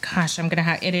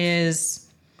 it is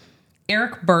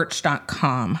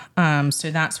ericbirch.com.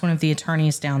 So that's one of the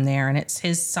attorneys down there, and it's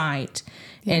his site.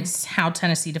 Yeah. It's how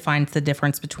Tennessee defines the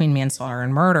difference between manslaughter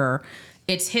and murder.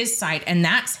 It's his site, and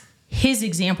that's his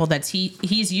example that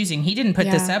he's using. He didn't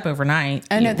put this up overnight.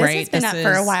 Oh no, this has been up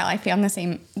for a while. I found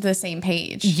the same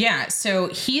page. Yeah, so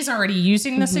he's already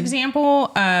using this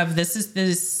example of, this is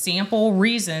the sample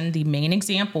reason, the main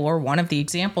example or one of the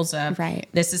examples of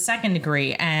this is second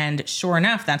degree. And sure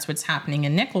enough, that's what's happening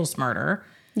in Nichols' murder.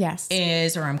 Yes.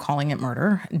 Or I'm calling it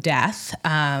murder, death,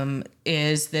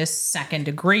 is this second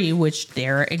degree, which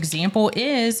their example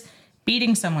is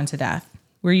beating someone to death,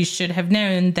 where you should have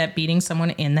known that beating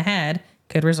someone in the head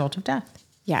could result of death.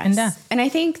 Yes. And death. And I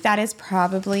think that is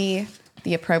probably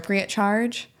the appropriate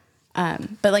charge.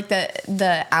 But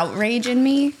the outrage in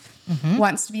me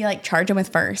wants to be charge him with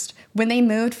first. When they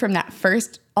moved from that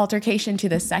first altercation to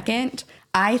the second,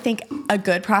 I think a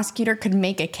good prosecutor could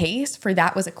make a case for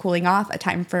that was a cooling off, a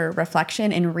time for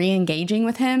reflection and re-engaging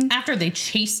with him. After they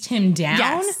chased him down?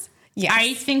 Yes.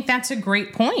 I think that's a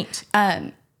great point.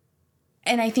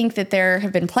 And I think that there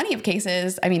have been plenty of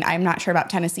cases. I mean, I'm not sure about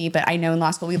Tennessee, but I know in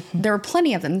law school, there were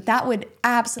plenty of them that would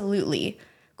absolutely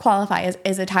qualify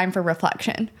as a time for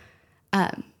reflection.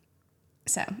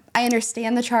 So I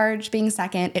understand the charge being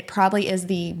second. It probably is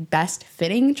the best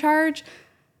fitting charge,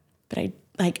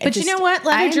 but you know what?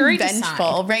 Let a jury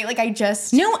vengeful, decide. Right? Like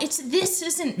this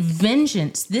isn't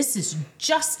vengeance. This is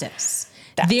justice.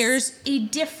 There's a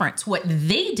difference. What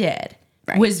they did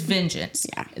was vengeance.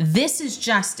 Yeah. This is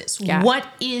justice. Yeah. What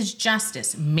is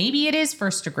justice? Maybe it is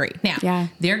first degree. Now,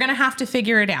 they're going to have to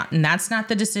figure it out, and that's not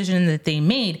the decision that they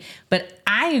made. But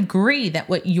I agree that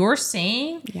what you're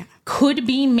saying could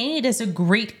be made as a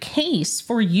great case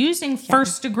for using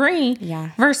first degree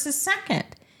versus second.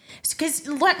 Because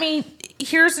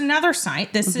here's another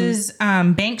site. This is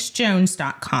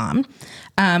banksjones.com,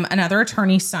 another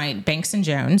attorney site, Banks and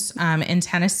Jones in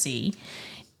Tennessee.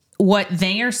 What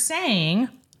they are saying,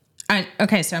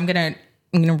 okay, so I'm gonna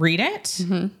read it,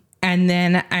 and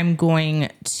then I'm going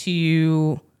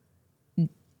to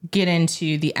get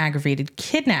into the aggravated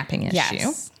kidnapping issue.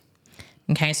 Yes.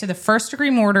 Okay, so the first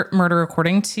degree murder,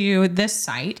 according to this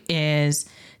site, is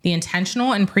the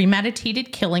intentional and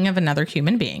premeditated killing of another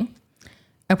human being.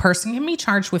 A person can be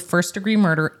charged with first degree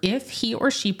murder if he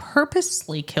or she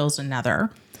purposely kills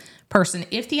another person,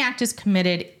 if the act is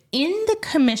committed in the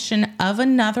commission of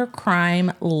another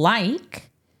crime like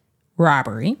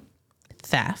robbery,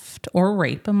 theft, or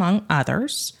rape, among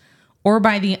others, or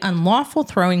by the unlawful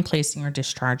throwing, placing, or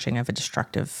discharging of a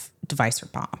destructive device or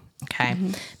bomb. Okay.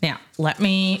 Now, let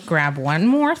me grab one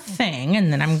more thing,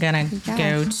 and then I'm going to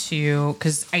go to,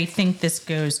 because I think this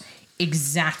goes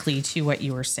exactly to what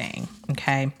you were saying.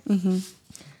 Okay.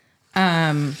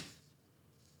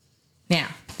 Now,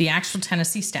 the actual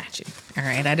Tennessee statute. All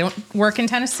right. I don't work in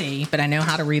Tennessee, but I know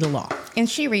how to read a law. And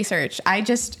she researched. I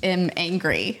just am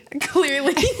angry,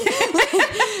 clearly.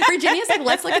 Virginia's like,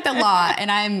 let's look at the law.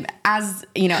 And I'm, as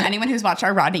you know, anyone who's watched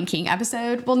our Rodney King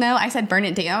episode will know, I said burn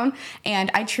it down. And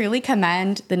I truly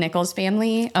commend the Nichols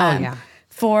family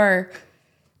for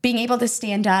being able to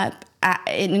stand up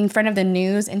in front of the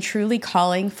news and truly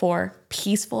calling for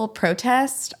peaceful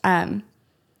protest. I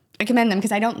commend them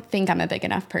because I don't think I'm a big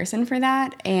enough person for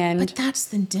that. But that's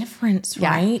the difference,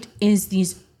 right? Is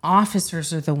these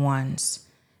officers are the ones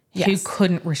who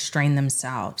couldn't restrain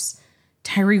themselves.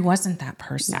 Tyre wasn't that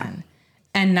person. No.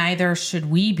 And neither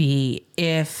should we be.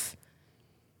 If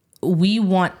we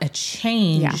want a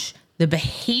change, the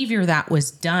behavior that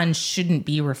was done shouldn't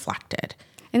be reflected.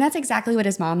 And that's exactly what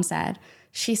his mom said.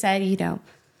 She said, you know,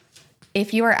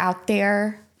 if you are out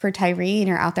there for Tyre and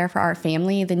you're out there for our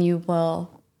family, then you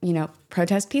will, you know,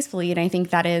 protest peacefully. And I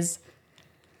think that is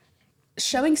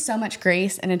showing so much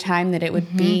grace in a time that it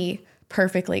would be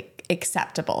perfectly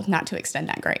acceptable not to extend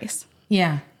that grace.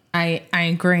 Yeah, I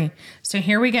agree. So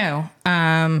here we go.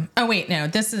 Oh, wait, no,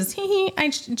 this is, I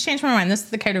changed my mind. This is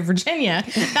the Code of Virginia.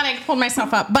 Thought I pulled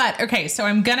myself up. But, okay, so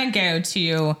I'm going to go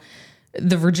to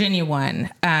the Virginia one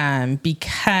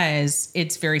because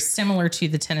it's very similar to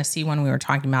the Tennessee one we were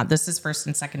talking about. This is first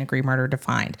and second degree murder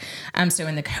defined. So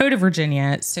in the Code of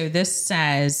Virginia, so this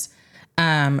says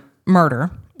murder,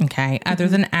 okay, other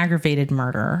than aggravated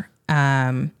murder,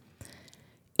 in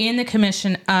the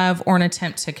commission of or an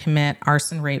attempt to commit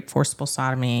arson, rape, forcible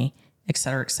sodomy, et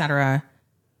cetera,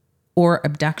 or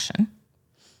abduction.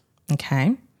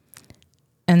 Okay.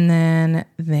 And then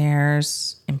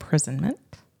there's imprisonment.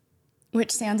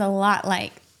 Which sounds a lot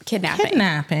like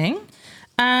kidnapping.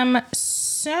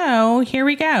 So here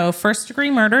we go. First degree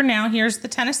murder. Now here's the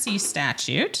Tennessee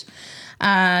statute.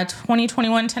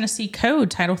 2021 Tennessee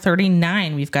Code, Title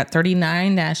 39. We've got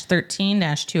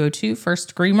 39-13-202, first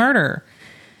degree murder.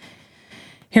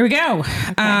 Here we go.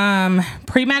 Okay.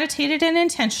 Premeditated and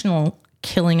intentional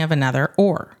killing of another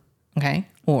or a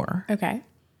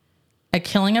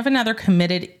killing of another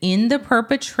committed in the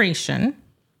perpetration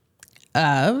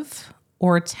of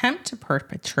or attempt to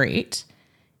perpetrate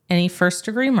any first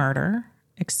degree murder,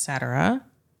 etc.,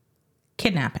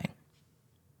 kidnapping.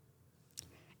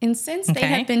 And since they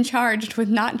have been charged with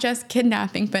not just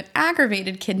kidnapping, but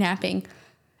aggravated kidnapping,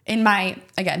 in my,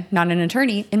 again, not an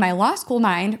attorney, in my law school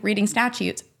mind, reading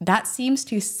statutes, that seems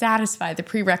to satisfy the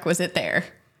prerequisite there.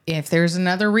 If there's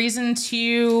another reason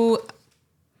to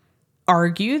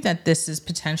argue that this is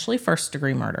potentially first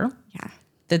degree murder,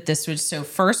 that this would, so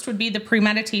first would be the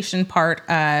premeditation part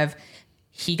of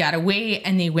he got away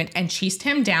and they went and chased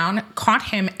him down, caught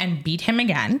him and beat him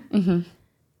again.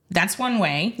 That's one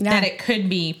way that it could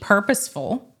be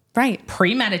purposeful, right?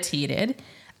 Premeditated.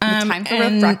 Time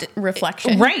for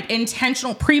reflection. Right.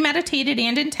 Intentional, premeditated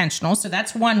and intentional. So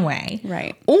that's one way.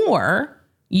 Right. Or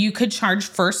you could charge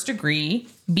first degree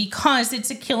because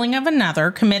it's a killing of another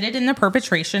committed in the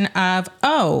perpetration of,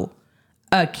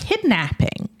 a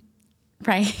kidnapping.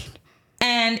 Right.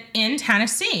 And in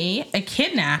Tennessee, a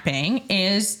kidnapping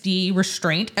is the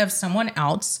restraint of someone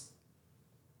else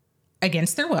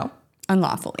against their will.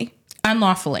 Unlawfully.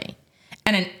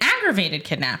 And an aggravated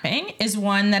kidnapping is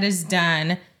one that is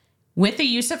done with the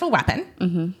use of a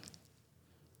weapon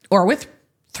or with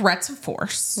threats of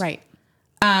force. Right.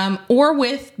 Or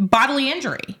with bodily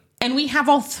injury. And we have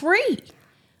all three.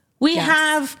 We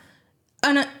have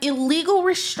an illegal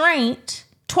restraint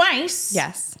twice.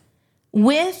 Yes.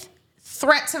 With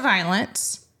threats of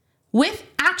violence, with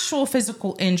actual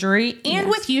physical injury, and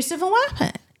with use of a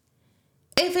weapon.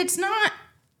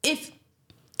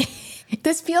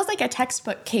 This feels like a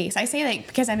textbook case. I say that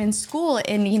because I'm in school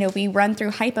and, we run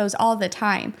through hypos all the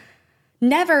time.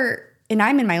 Never, and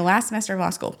I'm in my last semester of law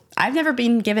school, I've never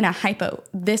been given a hypo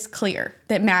this clear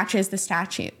that matches the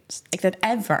statutes like that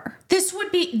ever. This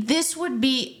would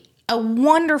be a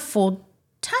wonderful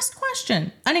test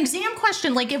question, an exam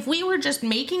question. Like if we were just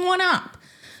making one up,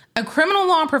 a criminal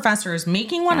law professor is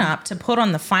making one up to put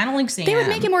on the final exam. They would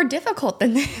make it more difficult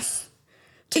than this.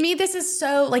 To me, this is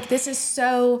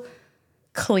so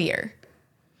clear.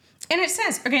 And it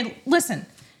says, okay, listen,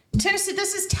 Tennessee,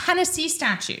 this is Tennessee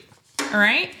statute. All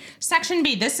right. Section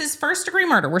B, this is first degree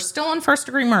murder. We're still on first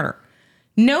degree murder.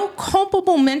 No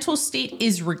culpable mental state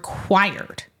is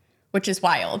required. Which is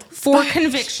wild. For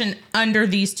conviction under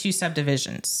these two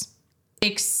subdivisions,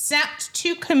 except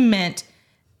the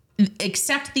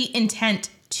intent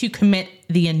to commit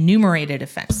the enumerated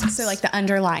offense. So like the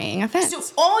underlying offense. So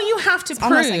all you have to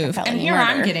prove, like and here murder.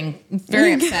 I'm getting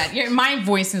very upset. My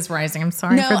voice is rising. I'm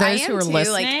sorry for those who are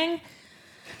listening.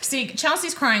 See,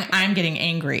 Chelsea's crying. I'm getting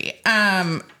angry.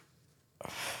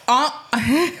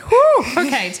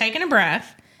 Okay, taking a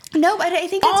breath. No, but I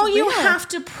think all you have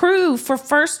to prove for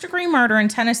first degree murder in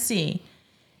Tennessee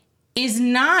is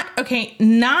not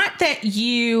that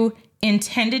you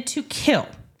intended to kill.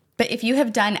 But if you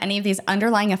have done any of these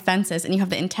underlying offenses and you have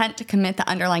the intent to commit the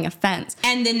underlying offense.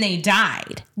 And then they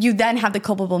died. You then have the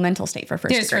culpable mental state for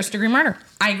first degree. First degree murder.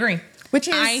 I agree. Which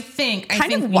is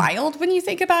kind of wild when you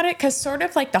think about it, because sort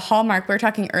of like the hallmark, we were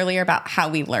talking earlier about how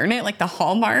we learn it, like the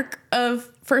hallmark of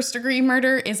first degree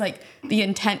murder is like the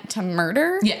intent to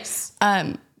murder. Yes.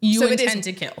 You intend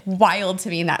to kill. Wild to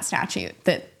me in that statute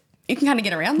that you can kind of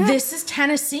get around that. This is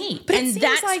Tennessee. But and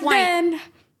that's like why then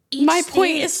my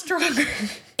point is stronger.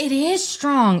 It is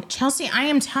strong. Chelsea, I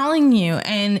am telling you,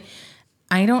 and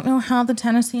I don't know how the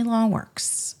Tennessee law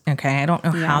works. Okay. I don't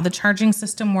know how the charging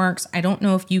system works. I don't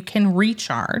know if you can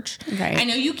recharge. Right. I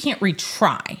know you can't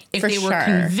retry. If they were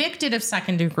convicted of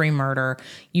second degree murder,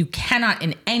 you cannot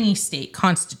in any state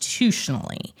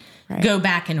constitutionally go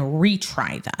back and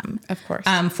retry them. Of course.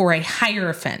 For a higher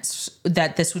offense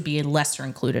that this would be a lesser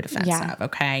included offense of.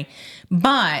 Okay.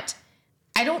 But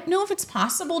I don't know if it's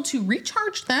possible to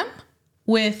recharge them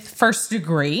with first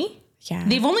degree. Yeah.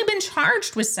 They've only been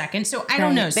charged with second, so I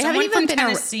don't know. They haven't even been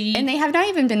Tennessee. And they have not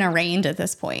even been arraigned at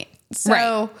this point.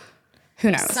 So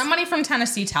who knows? Somebody from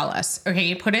Tennessee tell us.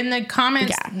 Okay, put in the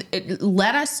comments.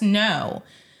 Let us know.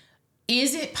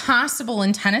 Is it possible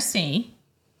in Tennessee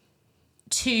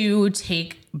to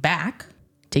take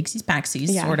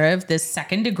backsies, sort of, this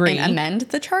second degree. And amend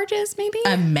the charges, maybe?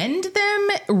 Amend them,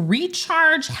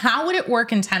 recharge. How would it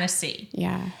work in Tennessee?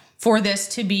 Yeah. For this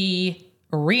to be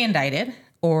re-indicted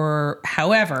or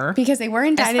however. Because they were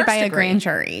indicted by a grand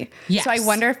jury. Yes. So I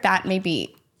wonder if that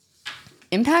maybe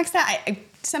impacts that.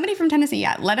 Somebody from Tennessee,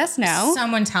 let us know.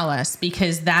 Someone tell us,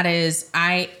 because that is,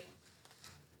 I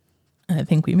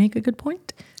think we make a good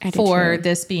point for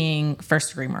this being first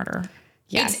degree murder.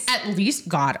 Yes.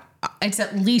 It's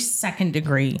at least second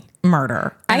degree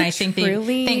murder. And I think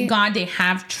thank God they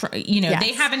have,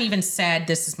 they haven't even said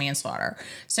this is manslaughter.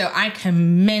 So I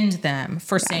commend them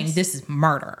for saying this is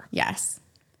murder. Yes.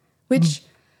 Which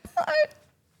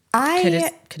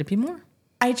could it be more?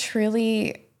 I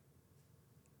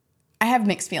have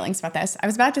mixed feelings about this. I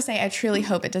was about to say I truly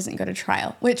hope it doesn't go to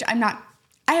trial, which I'm not.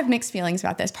 I have mixed feelings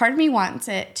about this. Part of me wants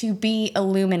it to be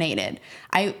illuminated.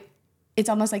 It's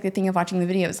almost like the thing of watching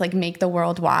the videos, like make the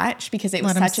world watch, because it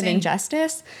was such an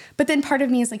injustice. But then part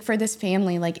of me is like, for this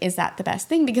family, like, is that the best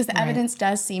thing? Because the evidence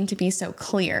does seem to be so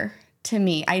clear to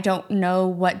me. I don't know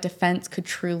what defense could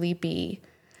truly be.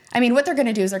 I mean, what they're going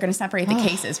to do is they're going to separate the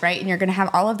cases, right? And you're going to have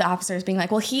all of the officers being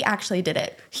like, well, he actually did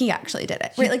it. He actually did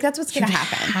it. Right? Like, that's what's going to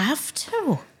happen. Have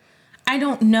to. I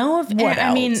don't know if what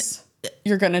else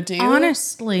you're going to do.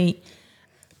 Honestly,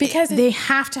 because they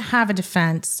have to have a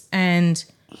defense. And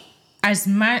as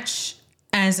much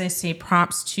as I say,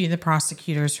 props to the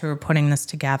prosecutors who are putting this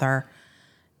together.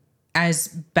 As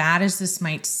bad as this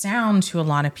might sound to a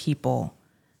lot of people,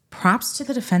 props to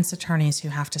the defense attorneys who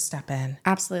have to step in.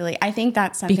 Absolutely. I think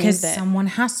that's something because that someone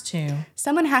has to.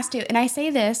 Someone has to. And I say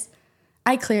this,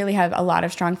 I clearly have a lot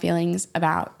of strong feelings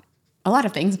about a lot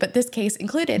of things, but this case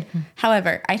included. Mm-hmm.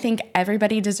 However, I think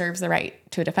everybody deserves the right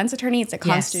to a defense attorney. It's a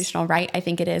constitutional right. I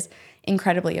think it is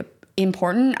incredibly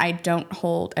important.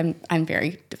 I'm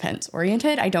very defense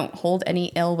oriented. I don't hold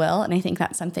any ill will. And I think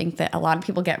that's something that a lot of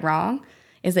people get wrong,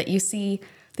 is that you see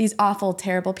these awful,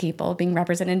 terrible people being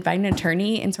represented by an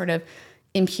attorney and sort of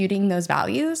imputing those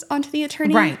values onto the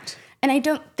attorney. Right. And I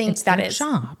don't think it's that their is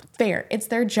job. Fair. It's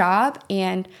their job.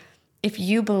 And if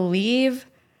you believe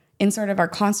in sort of our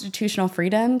constitutional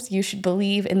freedoms, you should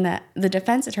believe in the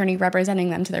defense attorney representing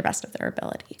them to the best of their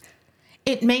ability.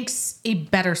 It makes a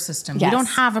better system. Yes. We don't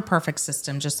have a perfect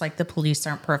system, just like the police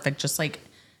aren't perfect, just like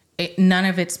none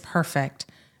of it's perfect,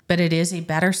 but it is a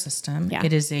better system. Yeah.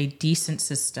 It is a decent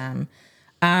system.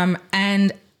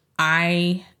 And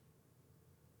I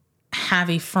have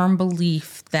a firm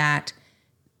belief that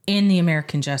in the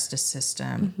American justice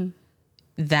system,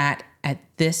 that at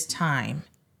this time,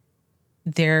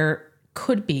 there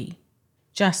could be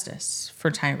justice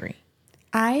for Tyre.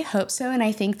 I hope so. And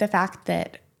I think the fact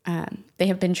that they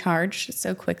have been charged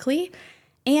so quickly,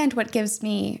 and what gives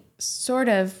me sort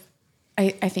of,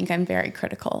 I think I'm very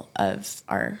critical of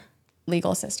our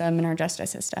legal system and our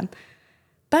justice system.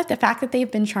 But the fact that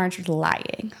they've been charged with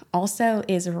lying also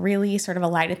is really sort of a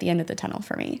light at the end of the tunnel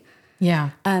for me.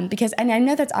 Yeah. Because, and I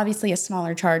know that's obviously a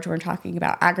smaller charge. We're talking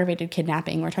about aggravated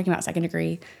kidnapping. We're talking about second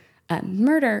degree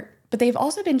murder. But they've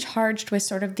also been charged with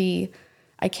sort of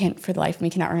I can't for the life of me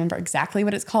cannot remember exactly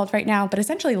what it's called right now, but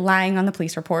essentially lying on the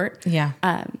police report. Yeah.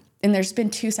 And there's been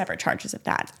 2 separate charges of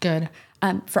that. Good.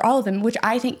 For all of them, which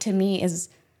I think to me is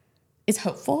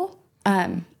hopeful,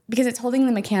 because it's holding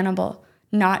them accountable,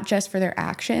 not just for their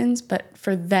actions, but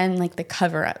for then like the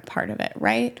cover up part of it.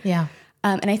 Right. Yeah.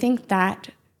 And I think that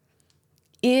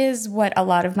is what a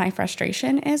lot of my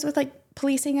frustration is with like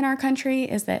policing in our country,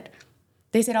 is that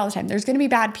they say it all the time. There's going to be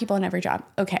bad people in every job.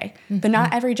 Okay. But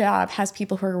not every job has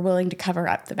people who are willing to cover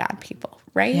up the bad people.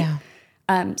 Right. Yeah.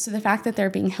 So the fact that they're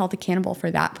being held accountable for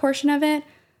that portion of it,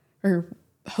 or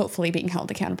hopefully being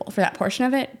held accountable for that portion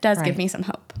of it, does give me some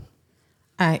hope.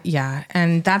 Yeah.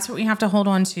 And that's what we have to hold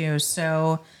on to.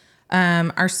 So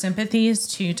our sympathies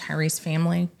to Tyre's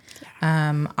family,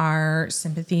 our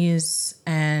sympathies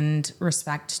and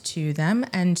respect to them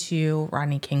and to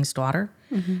Rodney King's daughter,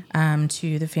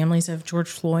 to the families of George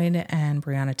Floyd and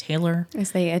Breonna Taylor.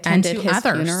 As they attended his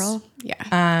others. funeral.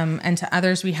 Yeah. And to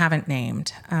others we haven't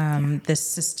named. This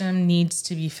system needs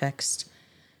to be fixed.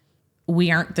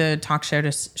 We aren't the talk show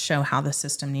to show how the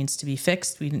system needs to be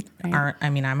fixed. We are. I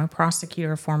mean, I'm a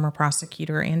prosecutor, former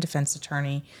prosecutor and defense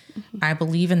attorney. I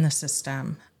believe in the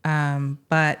system,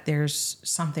 but there's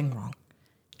something wrong.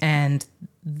 And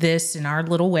this, in our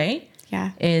little way,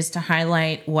 is to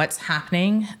highlight what's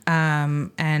happening,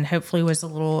 and hopefully was a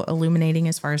little illuminating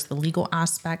as far as the legal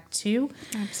aspect too.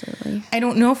 Absolutely. I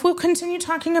don't know if we'll continue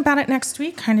talking about it next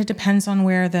week. Kind of depends on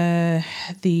where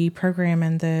the program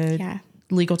and the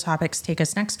legal topics take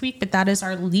us next week. But that is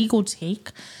our legal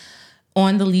take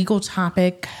on the legal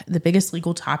topic, the biggest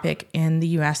legal topic in the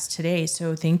U.S. today.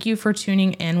 So thank you for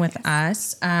tuning in with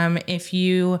us. If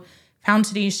you found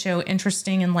today's show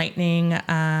interesting, enlightening,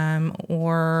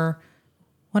 or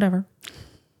whatever,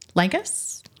 like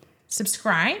us,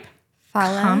 subscribe,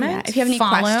 follow, comment. If you have any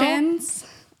questions,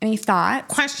 any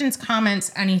thoughts, questions,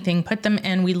 comments, anything, put them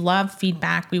in. We love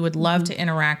feedback. We would love to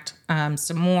interact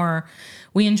some more.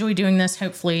 We enjoy doing this.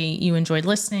 Hopefully you enjoyed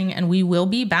listening, and we will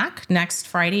be back next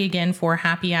Friday again for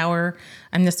happy hour.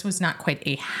 And this was not quite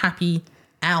a happy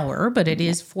hour, but it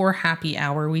is for happy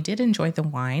hour. We did enjoy the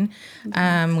wine.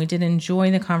 We did enjoy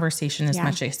the conversation as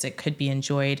much as it could be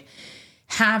enjoyed.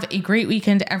 Have a great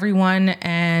weekend, everyone.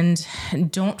 And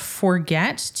don't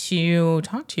forget to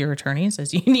talk to your attorneys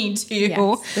as you need to.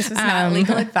 Yes, this is not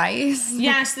legal advice.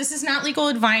 Yes, this is not legal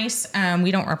advice.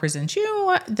 We don't represent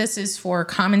you. This is for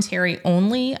commentary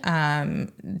only,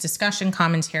 discussion,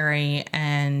 commentary,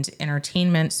 and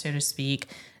entertainment, so to speak,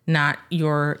 not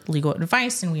your legal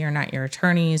advice. And we are not your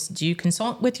attorneys. Do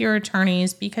consult with your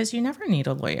attorneys, because you never need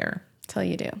a lawyer Till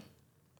you do.